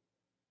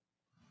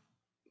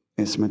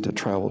 It's meant to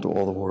travel to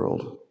all the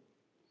world.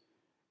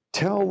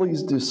 Tell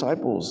these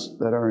disciples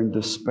that are in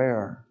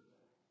despair,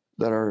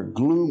 that are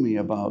gloomy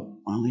about,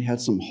 well, they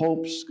had some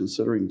hopes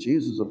considering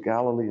Jesus of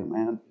Galilee, a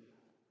man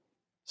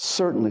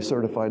certainly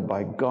certified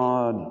by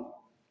God.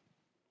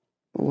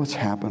 But what's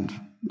happened?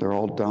 They're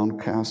all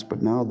downcast,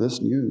 but now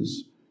this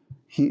news,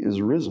 he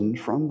is risen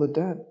from the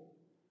dead.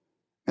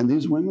 And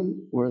these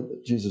women were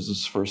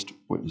Jesus' first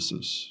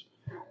witnesses.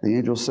 The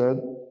angel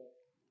said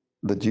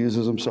that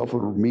Jesus himself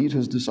would meet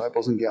his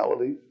disciples in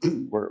Galilee,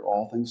 where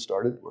all things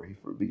started, where he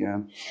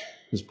began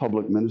his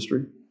public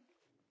ministry.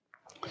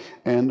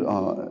 And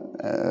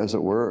as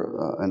it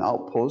were, an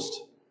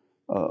outpost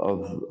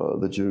of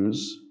the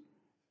Jews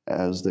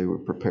as they were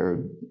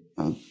prepared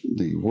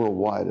the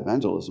worldwide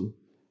evangelism.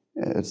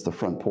 It's the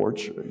front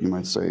porch, you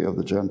might say, of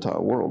the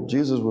Gentile world.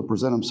 Jesus would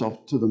present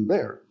himself to them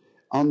there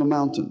on the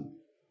mountain,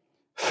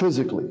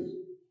 physically,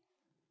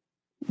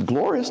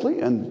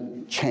 gloriously,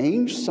 and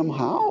changed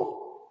somehow.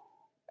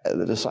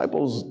 The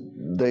disciples,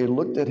 they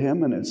looked at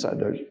him and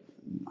said,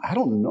 I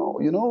don't know,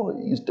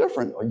 he's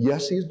different.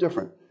 Yes, he's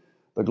different.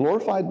 The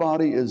glorified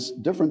body is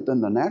different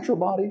than the natural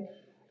body,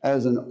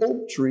 as an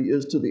oak tree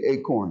is to the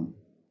acorn.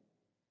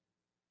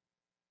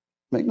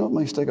 Make no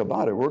mistake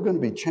about it, we're going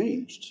to be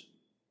changed.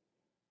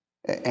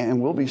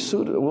 And we'll be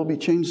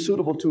changed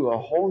suitable to a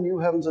whole new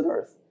heavens and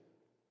earth.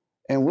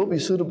 And we'll be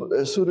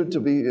suited to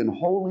be in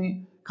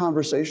holy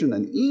conversation,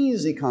 an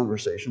easy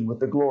conversation with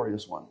the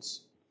glorious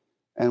ones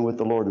and with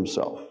the Lord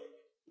himself.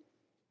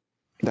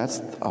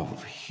 That's a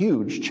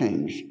huge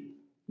change,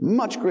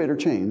 much greater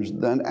change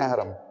than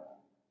Adam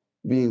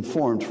being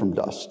formed from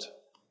dust.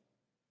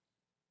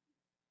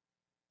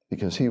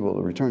 Because he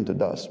will return to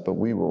dust, but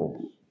we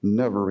will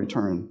never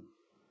return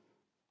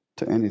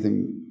to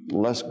anything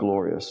less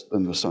glorious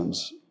than the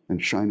sons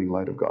and shining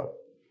light of God.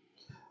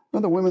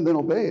 Now the women then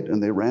obeyed,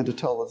 and they ran to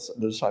tell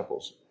the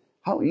disciples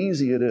how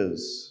easy it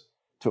is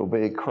to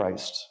obey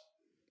Christ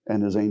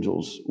and his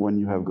angels when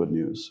you have good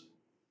news.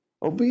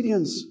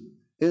 Obedience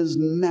is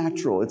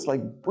natural. It's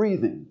like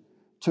breathing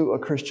to a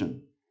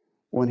Christian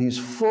when he's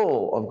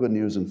full of good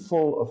news and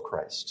full of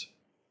Christ.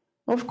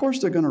 Of course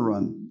they're going to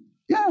run.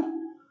 Yeah,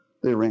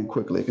 they ran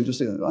quickly. I can just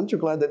see them. Aren't you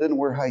glad they didn't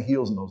wear high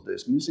heels in those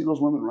days? Can you see those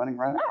women running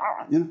around?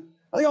 There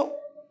they go.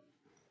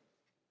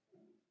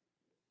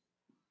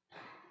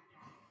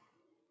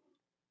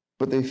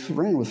 But they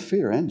ran with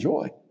fear and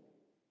joy.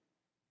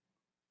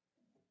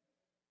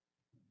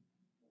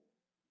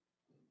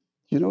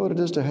 You know what it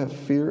is to have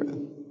fear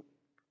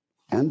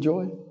and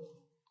joy?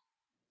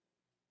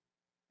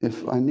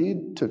 If I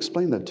need to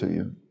explain that to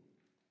you,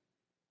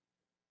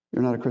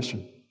 you're not a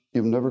Christian.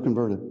 You've never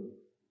converted.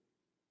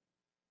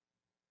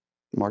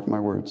 Mark my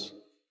words.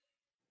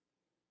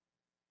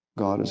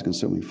 God is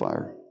consuming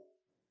fire.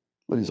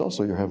 But he's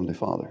also your heavenly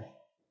Father.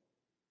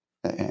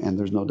 And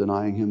there's no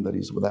denying him that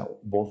he's without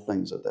both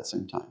things at that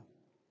same time.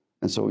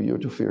 And so you're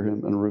to fear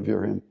him and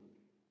revere him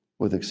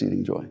with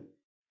exceeding joy.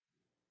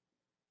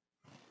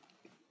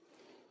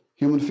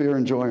 Human fear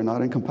and joy are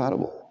not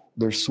incompatible.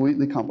 They're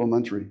sweetly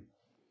complementary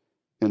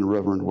in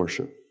reverent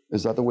worship.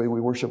 Is that the way we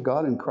worship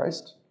God in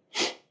Christ?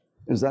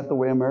 Is that the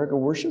way America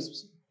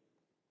worships?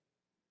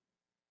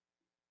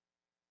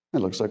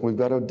 It looks like we've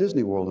got a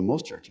Disney World in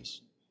most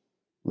churches.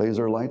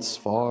 Laser lights,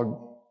 fog,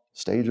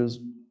 stages,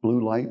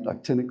 blue light,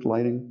 actinic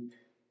lighting.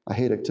 I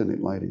hate actinic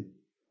lighting.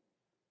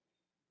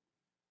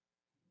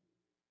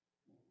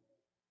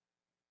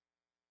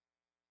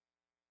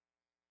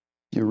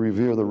 You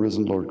revere the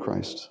risen Lord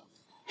Christ.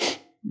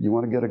 You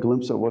want to get a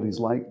glimpse of what he's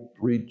like?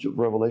 Read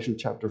Revelation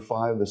chapter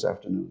 5 this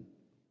afternoon.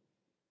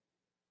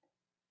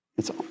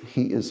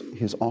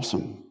 He's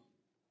awesome.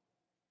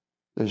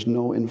 There's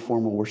no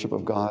informal worship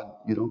of God.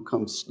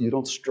 You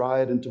don't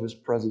stride into his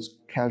presence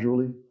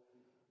casually.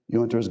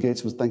 You enter his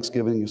gates with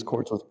thanksgiving, his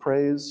courts with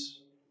praise.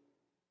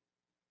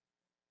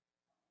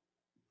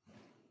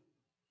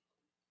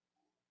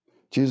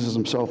 Jesus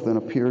himself then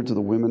appeared to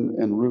the women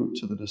en route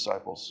to the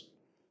disciples.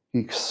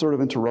 He sort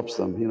of interrupts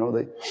them.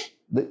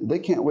 They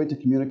can't wait to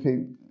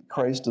communicate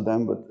Christ to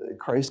them, but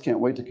Christ can't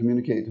wait to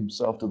communicate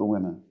himself to the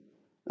women.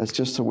 That's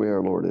just the way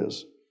our Lord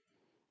is.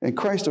 And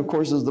Christ, of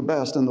course, is the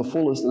best and the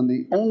fullest and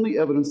the only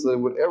evidence that they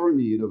would ever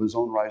need of his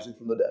own rising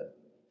from the dead.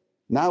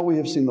 Now we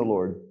have seen the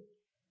Lord.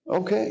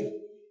 Okay,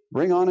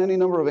 bring on any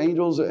number of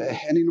angels,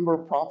 any number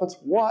of prophets,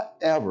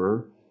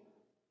 whatever.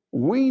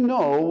 We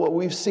know what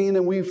we've seen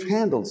and we've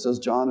handled, says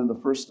John in the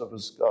first of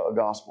his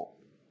gospel.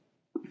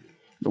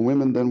 The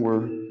women then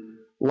were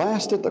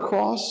last at the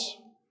cross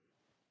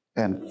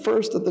and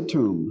first at the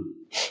tomb.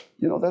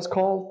 That's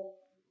called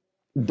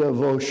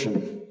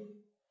devotion.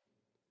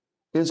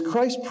 Is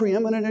Christ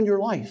preeminent in your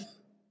life?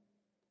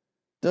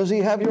 Does he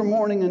have your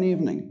morning and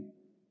evening?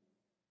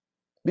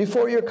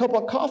 Before your cup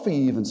of coffee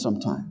even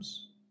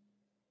sometimes?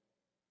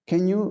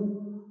 Can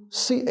you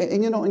see,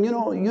 and you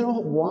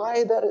know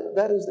why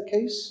that is the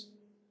case?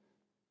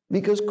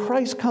 Because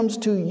Christ comes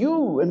to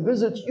you and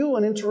visits you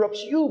and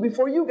interrupts you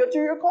before you get to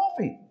your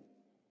coffee.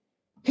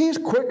 He's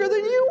quicker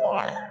than you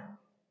are.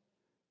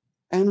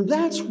 And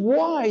that's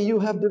why you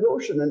have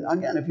devotion. And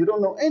again, if you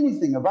don't know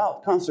anything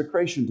about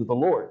consecration to the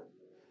Lord,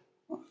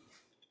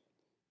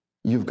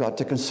 you've got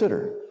to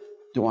consider,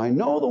 do I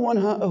know the one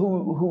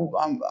who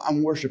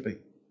I'm worshiping?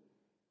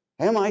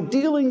 Am I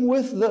dealing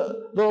with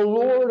the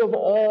Lord of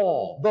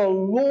all, the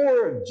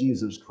Lord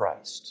Jesus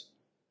Christ?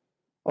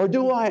 Or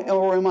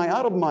am I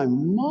out of my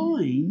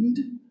mind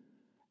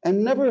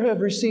and never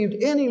have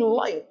received any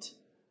light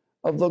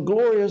of the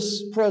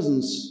glorious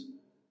presence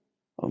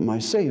of my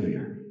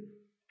Savior?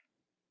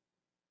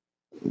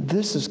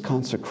 This is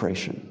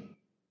consecration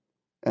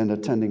and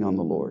attending on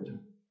the Lord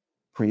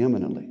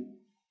preeminently,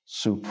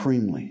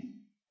 supremely,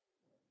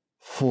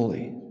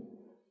 fully.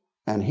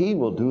 And He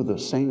will do the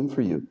same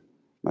for you.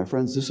 My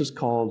friends, this is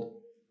called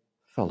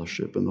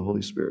fellowship in the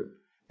Holy Spirit.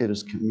 It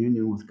is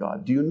communion with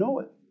God. Do you know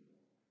it?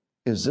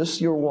 Is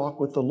this your walk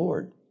with the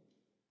Lord?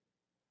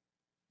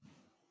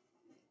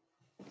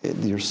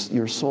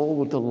 Your soul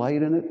will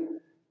delight in it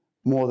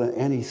more than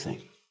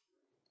anything.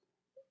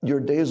 Your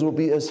days will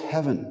be as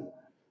heaven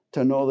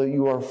to know that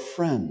you are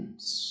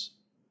friends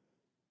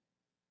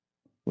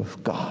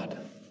with God.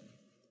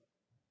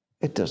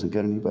 It doesn't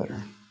get any better.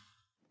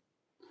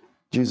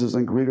 Jesus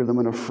then greeted them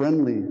in a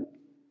friendly,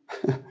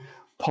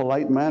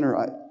 polite manner.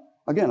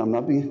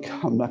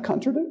 I'm not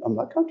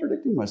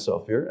contradicting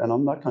myself here, and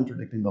I'm not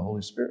contradicting the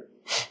Holy Spirit.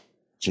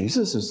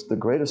 Jesus is the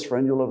greatest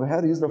friend you'll ever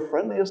have. He's the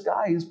friendliest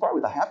guy. He's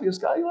probably the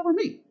happiest guy you'll ever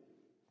meet.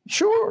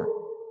 Sure.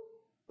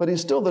 But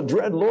He's still the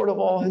dread Lord of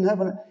all in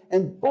heaven.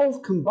 And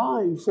both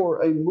combine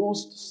for a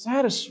most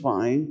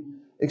satisfying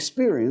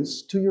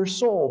experience to your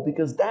soul,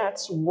 because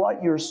that's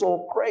what your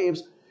soul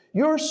craves.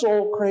 Your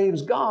soul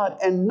craves God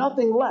and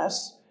nothing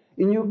less,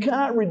 and you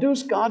cannot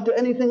reduce God to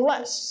anything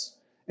less.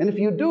 And if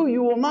you do,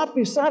 you will not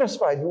be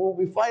satisfied. You will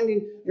be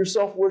finding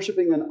yourself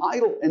worshiping an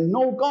idol and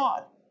no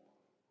God.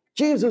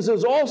 Jesus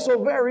is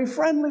also very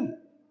friendly,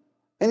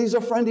 and He's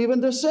a friend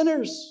even to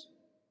sinners.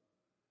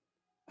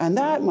 And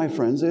that, my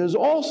friends, is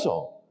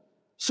also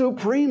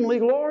supremely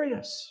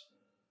glorious.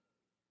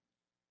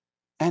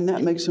 And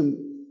that makes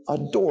Him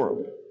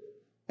adorable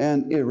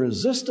and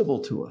irresistible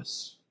to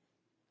us.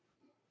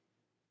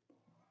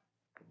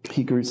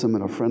 He greets them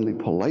in a friendly,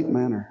 polite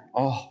manner.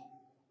 Oh,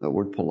 that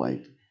word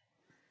polite.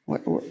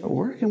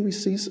 Where can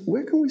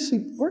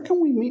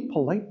we meet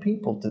polite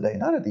people today?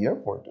 Not at the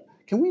airport.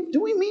 Do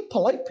we meet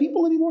polite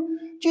people anymore?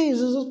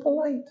 Jesus is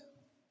polite.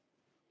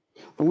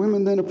 The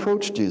women then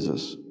approached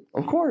Jesus.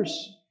 Of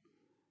course,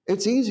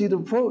 it's easy to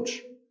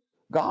approach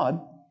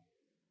God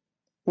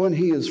when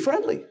He is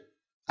friendly.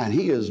 And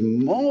He is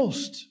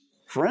most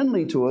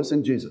friendly to us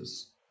in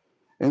Jesus.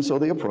 And so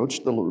they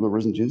approached the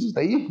risen Jesus.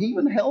 They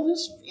even held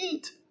His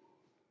feet.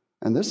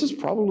 And this is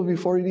probably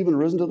before He'd even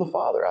risen to the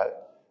Father.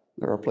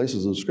 There are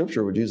places in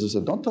Scripture where Jesus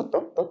said, don't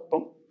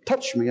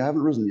touch me, I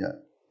haven't risen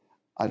yet.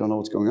 I don't know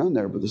what's going on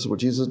there, but this is what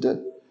Jesus did.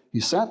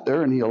 He sat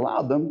there and He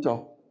allowed them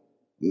to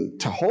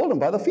hold Him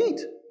by the feet.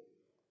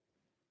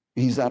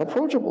 He's that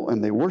approachable,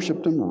 and they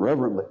worshiped Him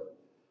reverently.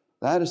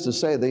 That is to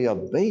say, they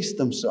abased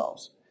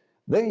themselves.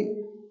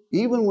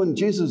 Even when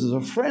Jesus is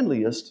the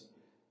friendliest,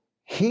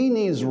 you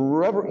need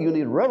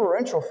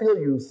reverential feel.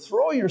 You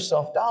throw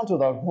yourself down to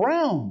the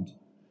ground.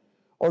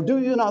 Or do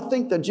you not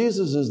think that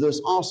Jesus is this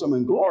awesome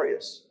and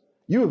glorious?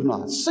 You have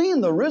not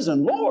seen the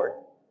risen Lord.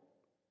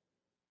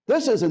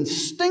 This is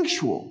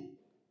instinctual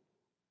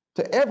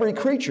to every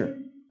creature,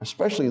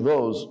 especially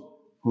those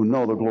who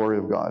know the glory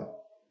of God.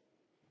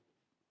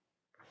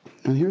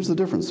 And here's the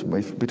difference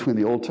between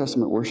the Old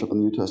Testament worship and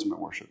the New Testament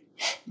worship.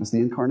 It's the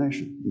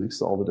incarnation. It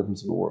makes all the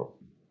difference in the world.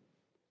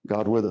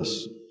 God with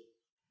us.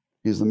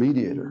 He's the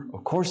mediator.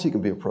 Of course He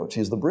can be approached.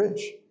 He's the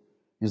bridge.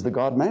 He's the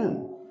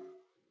God-man.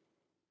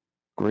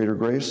 Greater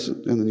grace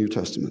in the New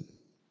Testament.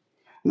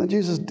 And then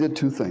Jesus did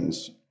two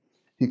things.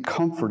 He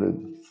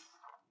comforted,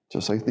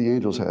 just like the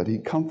angels had, He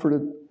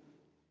comforted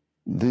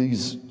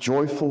these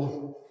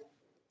joyful,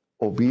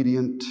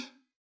 obedient,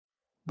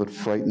 but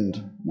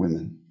frightened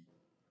women.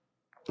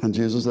 And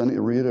Jesus then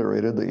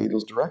reiterated the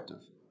angel's directive.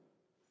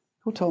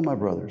 Go tell my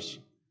brothers.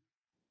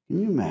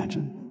 Can you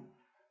imagine?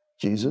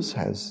 Jesus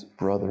has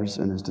brothers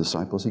and His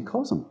disciples. He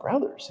calls them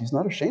brothers. He's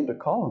not ashamed to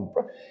call them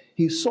brothers.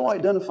 He so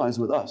identifies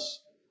with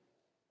us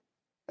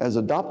as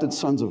adopted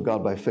sons of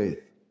God by faith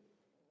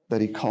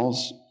that He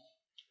calls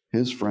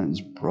His friends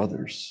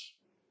brothers,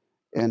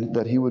 and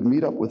that He would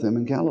meet up with them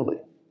in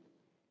Galilee.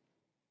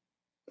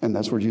 And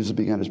that's where Jesus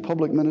began His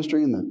public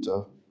ministry, and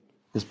that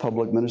His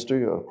public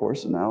ministry, of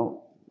course,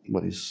 now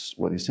what he's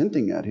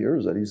hinting at here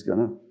is that He's going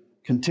to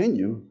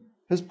continue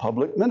His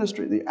public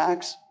ministry. The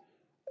Acts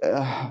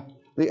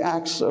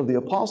of the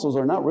Apostles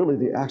are not really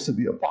the Acts of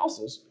the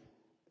Apostles.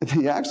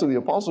 The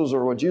apostles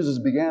are what Jesus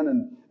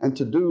began and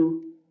to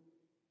do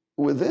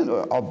within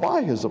or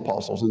by his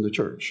apostles in the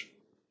church.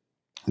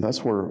 And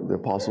that's where the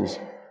apostles,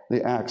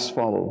 the Acts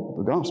follow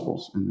the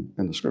Gospels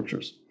in the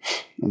Scriptures.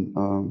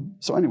 And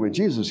so anyway,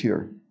 Jesus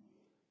here.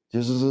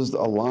 Jesus is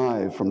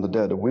alive from the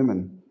dead. The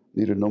women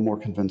needed no more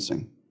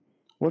convincing.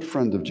 What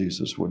friend of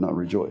Jesus would not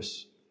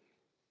rejoice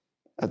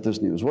at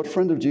this news? What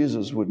friend of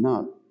Jesus would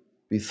not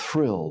be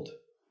thrilled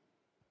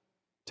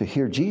to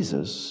hear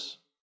Jesus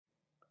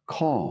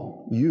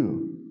call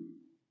you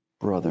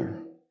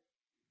brother,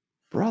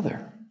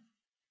 brother?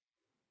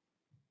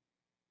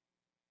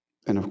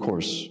 And of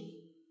course,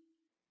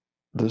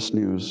 this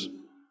news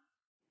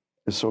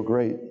is so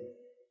great.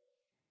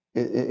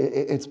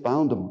 It's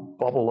bound to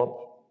bubble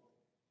up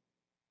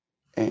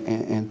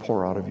and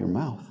pour out of your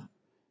mouth.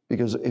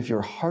 Because if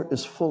your heart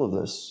is full of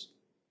this,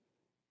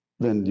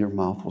 then your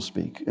mouth will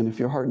speak. And if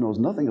your heart knows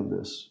nothing of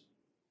this,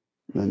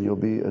 then you'll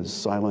be as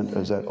silent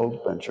as that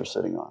oak bench you're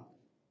sitting on.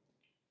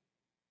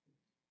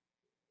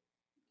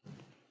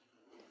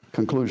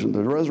 Conclusion.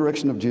 The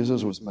resurrection of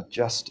Jesus was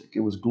majestic. It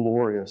was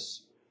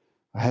glorious.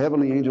 A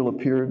heavenly angel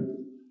appeared,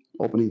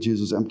 opening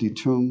Jesus' empty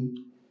tomb,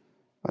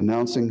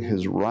 announcing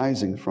his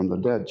rising from the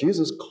dead.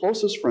 Jesus'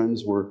 closest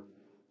friends were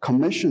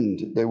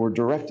commissioned. They were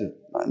directed.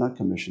 Not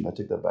commissioned, I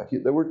take that back.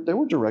 They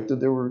were directed.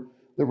 They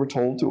were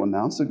told to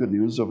announce the good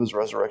news of his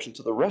resurrection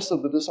to the rest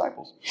of the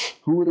disciples,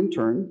 who would in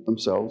turn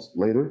themselves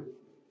later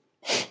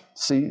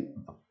see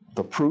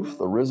the proof,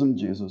 the risen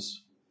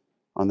Jesus,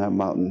 on that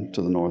mountain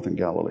to the north in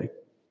Galilee.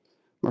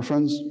 My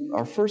friends,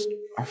 our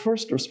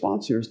first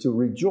response here is to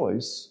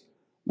rejoice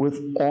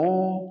with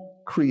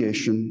all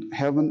creation,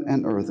 heaven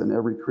and earth, and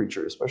every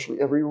creature,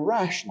 especially every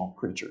rational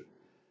creature,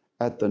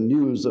 at the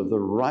news of the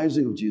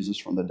rising of Jesus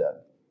from the dead.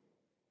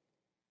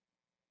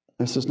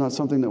 This is not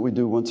something that we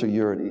do once a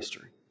year at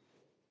Easter.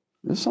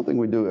 This is something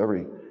we do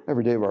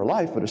every day of our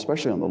life, but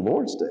especially on the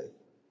Lord's Day,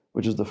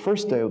 which is the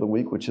first day of the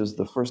week, which is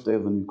the first day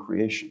of the new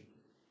creation.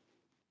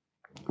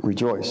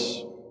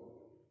 Rejoice.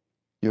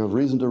 You have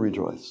reason to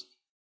rejoice.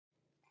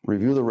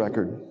 Review the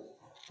record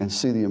and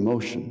see the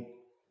emotion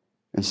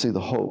and see the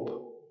hope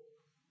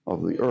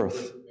of the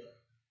earth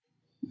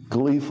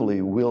gleefully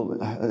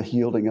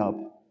yielding up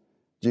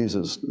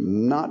Jesus,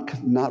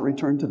 not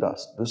returned to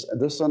dust.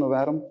 This son of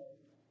Adam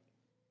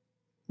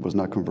was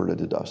not converted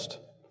to dust.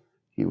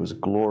 He was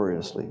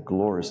gloriously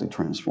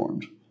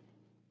transformed.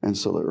 And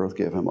so the earth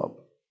gave him up.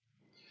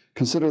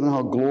 Consider then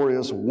how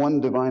glorious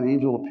one divine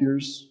angel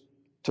appears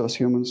to us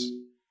humans.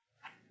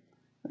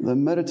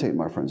 Then meditate,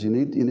 my friends. You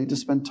need to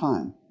spend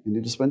time. You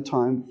need to spend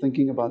time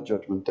thinking about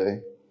Judgment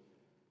Day.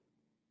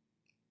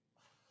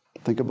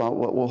 Think about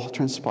what will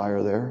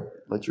transpire there.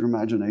 Let your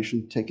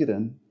imagination take it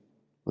in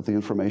with the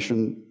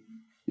information,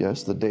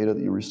 yes, the data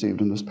that you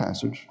received in this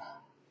passage.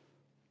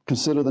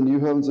 Consider the new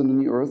heavens and the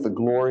new earth, the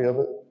glory of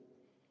it,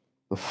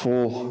 the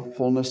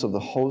fullness of the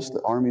host,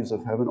 the armies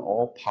of heaven,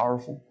 all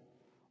powerful,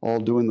 all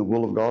doing the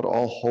will of God,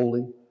 all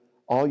holy,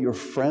 all your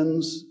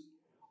friends,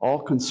 all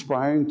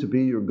conspiring to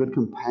be your good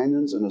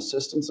companions and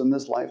assistants in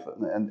this life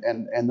and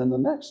then the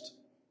next.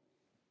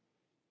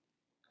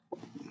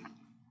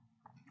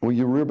 Will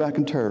you rear back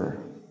in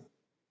terror?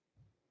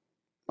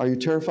 Are you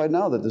terrified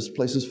now that this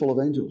place is full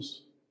of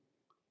angels?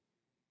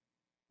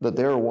 That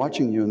they are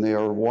watching you and they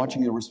are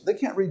watching you. They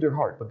can't read your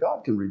heart, but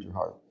God can read your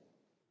heart.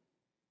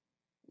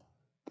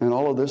 And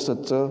all of this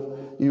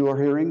that you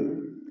are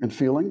hearing and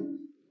feeling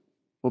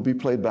will be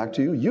played back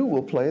to you. You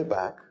will play it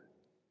back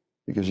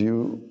because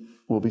you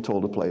will be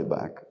told to play it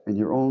back. And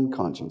your own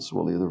conscience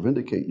will either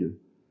vindicate you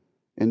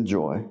in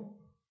joy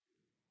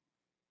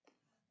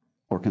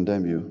or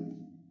condemn you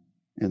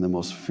in the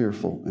most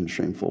fearful and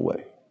shameful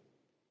way.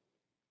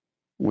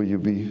 Will you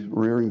be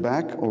rearing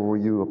back, or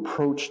will you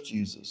approach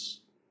Jesus,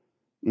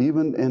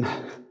 even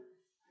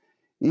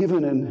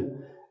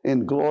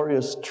in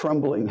glorious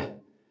trembling,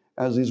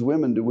 as these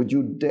women do? Would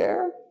you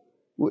dare?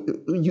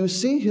 You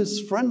see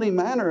his friendly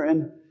manner,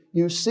 and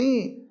you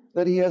see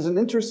that he has an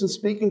interest in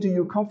speaking to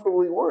you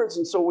comfortably words,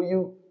 and so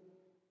will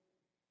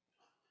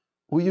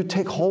you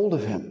take hold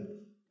of him?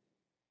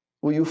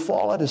 Will you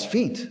fall at his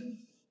feet?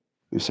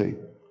 You see,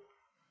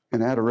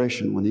 in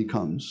adoration when he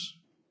comes,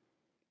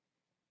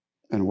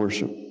 and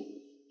worship.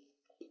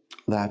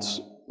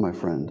 That's, my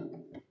friend,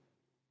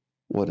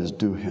 what is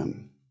due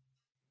him,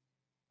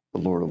 the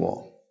Lord of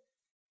all.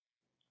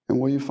 And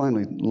will you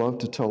finally love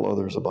to tell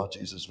others about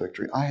Jesus'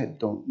 victory? I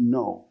don't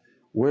know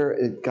where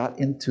it got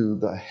into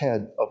the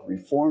head of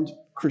Reformed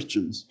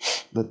Christians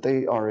that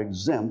they are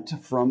exempt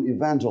from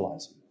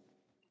evangelizing.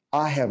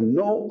 I have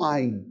no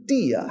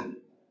idea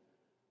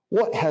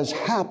what has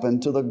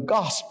happened to the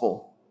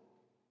gospel,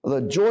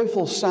 the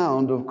joyful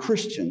sound of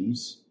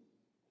Christians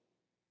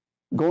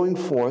going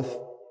forth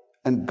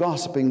and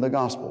gossiping the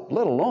gospel,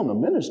 let alone the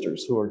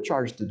ministers who are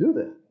charged to do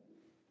that.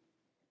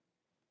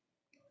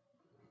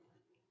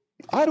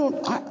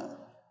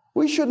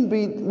 We shouldn't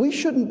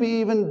be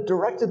even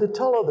directed to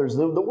tell others.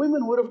 The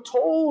women would have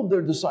told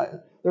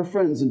their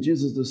friends and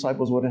Jesus'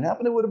 disciples what had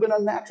happened. It would have been a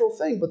natural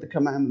thing, but the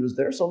commandment is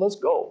there, so let's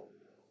go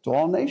to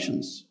all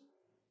nations.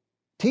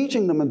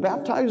 teaching them and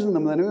baptizing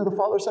them in the name of the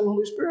Father, Son, and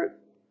Holy Spirit,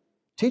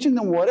 teaching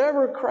them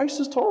whatever Christ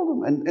has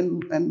told them.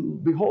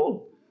 And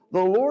behold,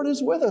 the Lord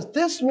is with us.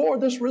 This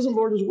Lord, this risen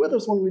Lord, is with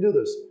us when we do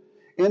this,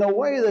 in a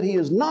way that He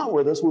is not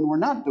with us when we're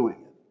not doing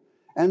it.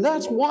 And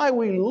that's why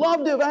we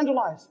love to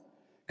evangelize,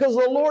 because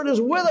the Lord is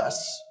with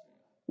us.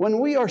 When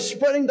we are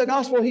spreading the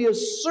gospel, He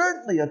is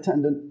certainly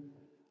attendant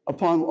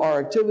upon our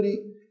activity,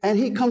 and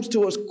He comes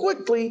to us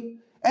quickly,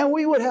 and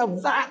we would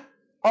have that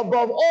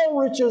above all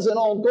riches and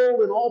all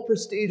gold and all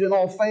prestige and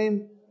all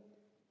fame.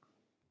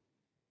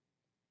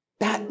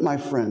 That, my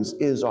friends,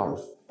 is our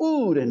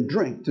food and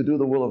drink to do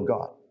the will of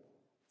God.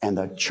 And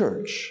the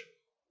church,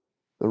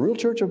 the real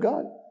church of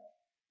God,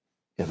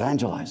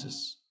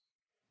 evangelizes.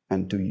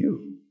 And do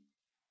you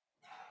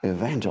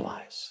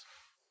evangelize?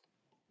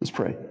 Let's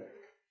pray.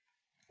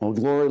 Oh,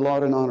 glory,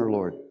 laud, and honor,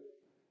 Lord.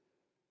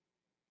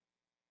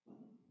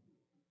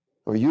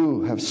 For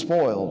you have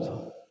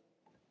spoiled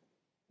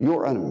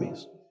your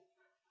enemies,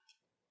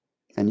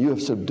 and you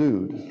have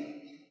subdued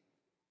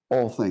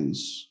all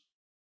things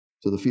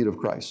to the feet of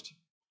Christ.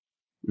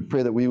 We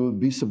pray that we would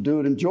be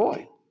subdued in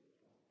joy,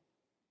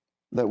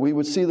 that we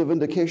would see the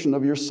vindication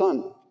of your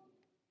Son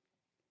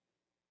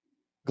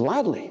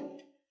gladly,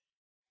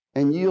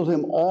 and yield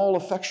Him all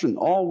affection,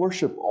 all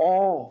worship,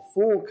 all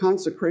full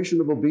consecration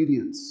of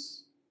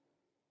obedience,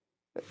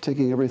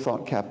 taking every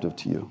thought captive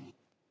to you.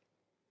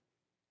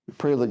 We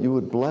pray that you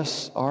would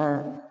bless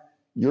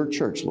your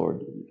church,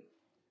 Lord,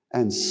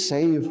 and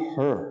save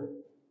her,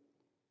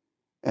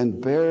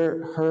 and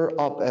bear her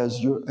up as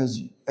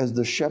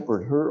the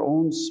shepherd, her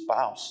own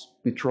spouse,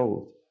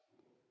 betrothed,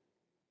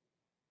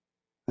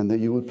 and that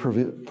you would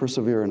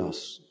persevere in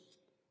us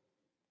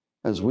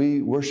as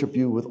we worship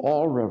you with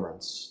all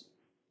reverence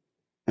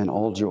and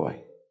all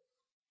joy.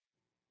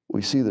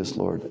 We see this,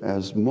 Lord,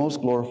 as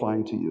most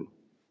glorifying to you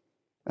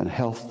and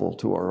healthful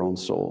to our own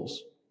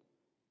souls.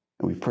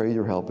 And we pray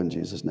your help in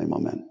Jesus' name.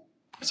 Amen.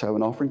 Let's have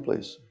an offering,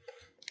 please.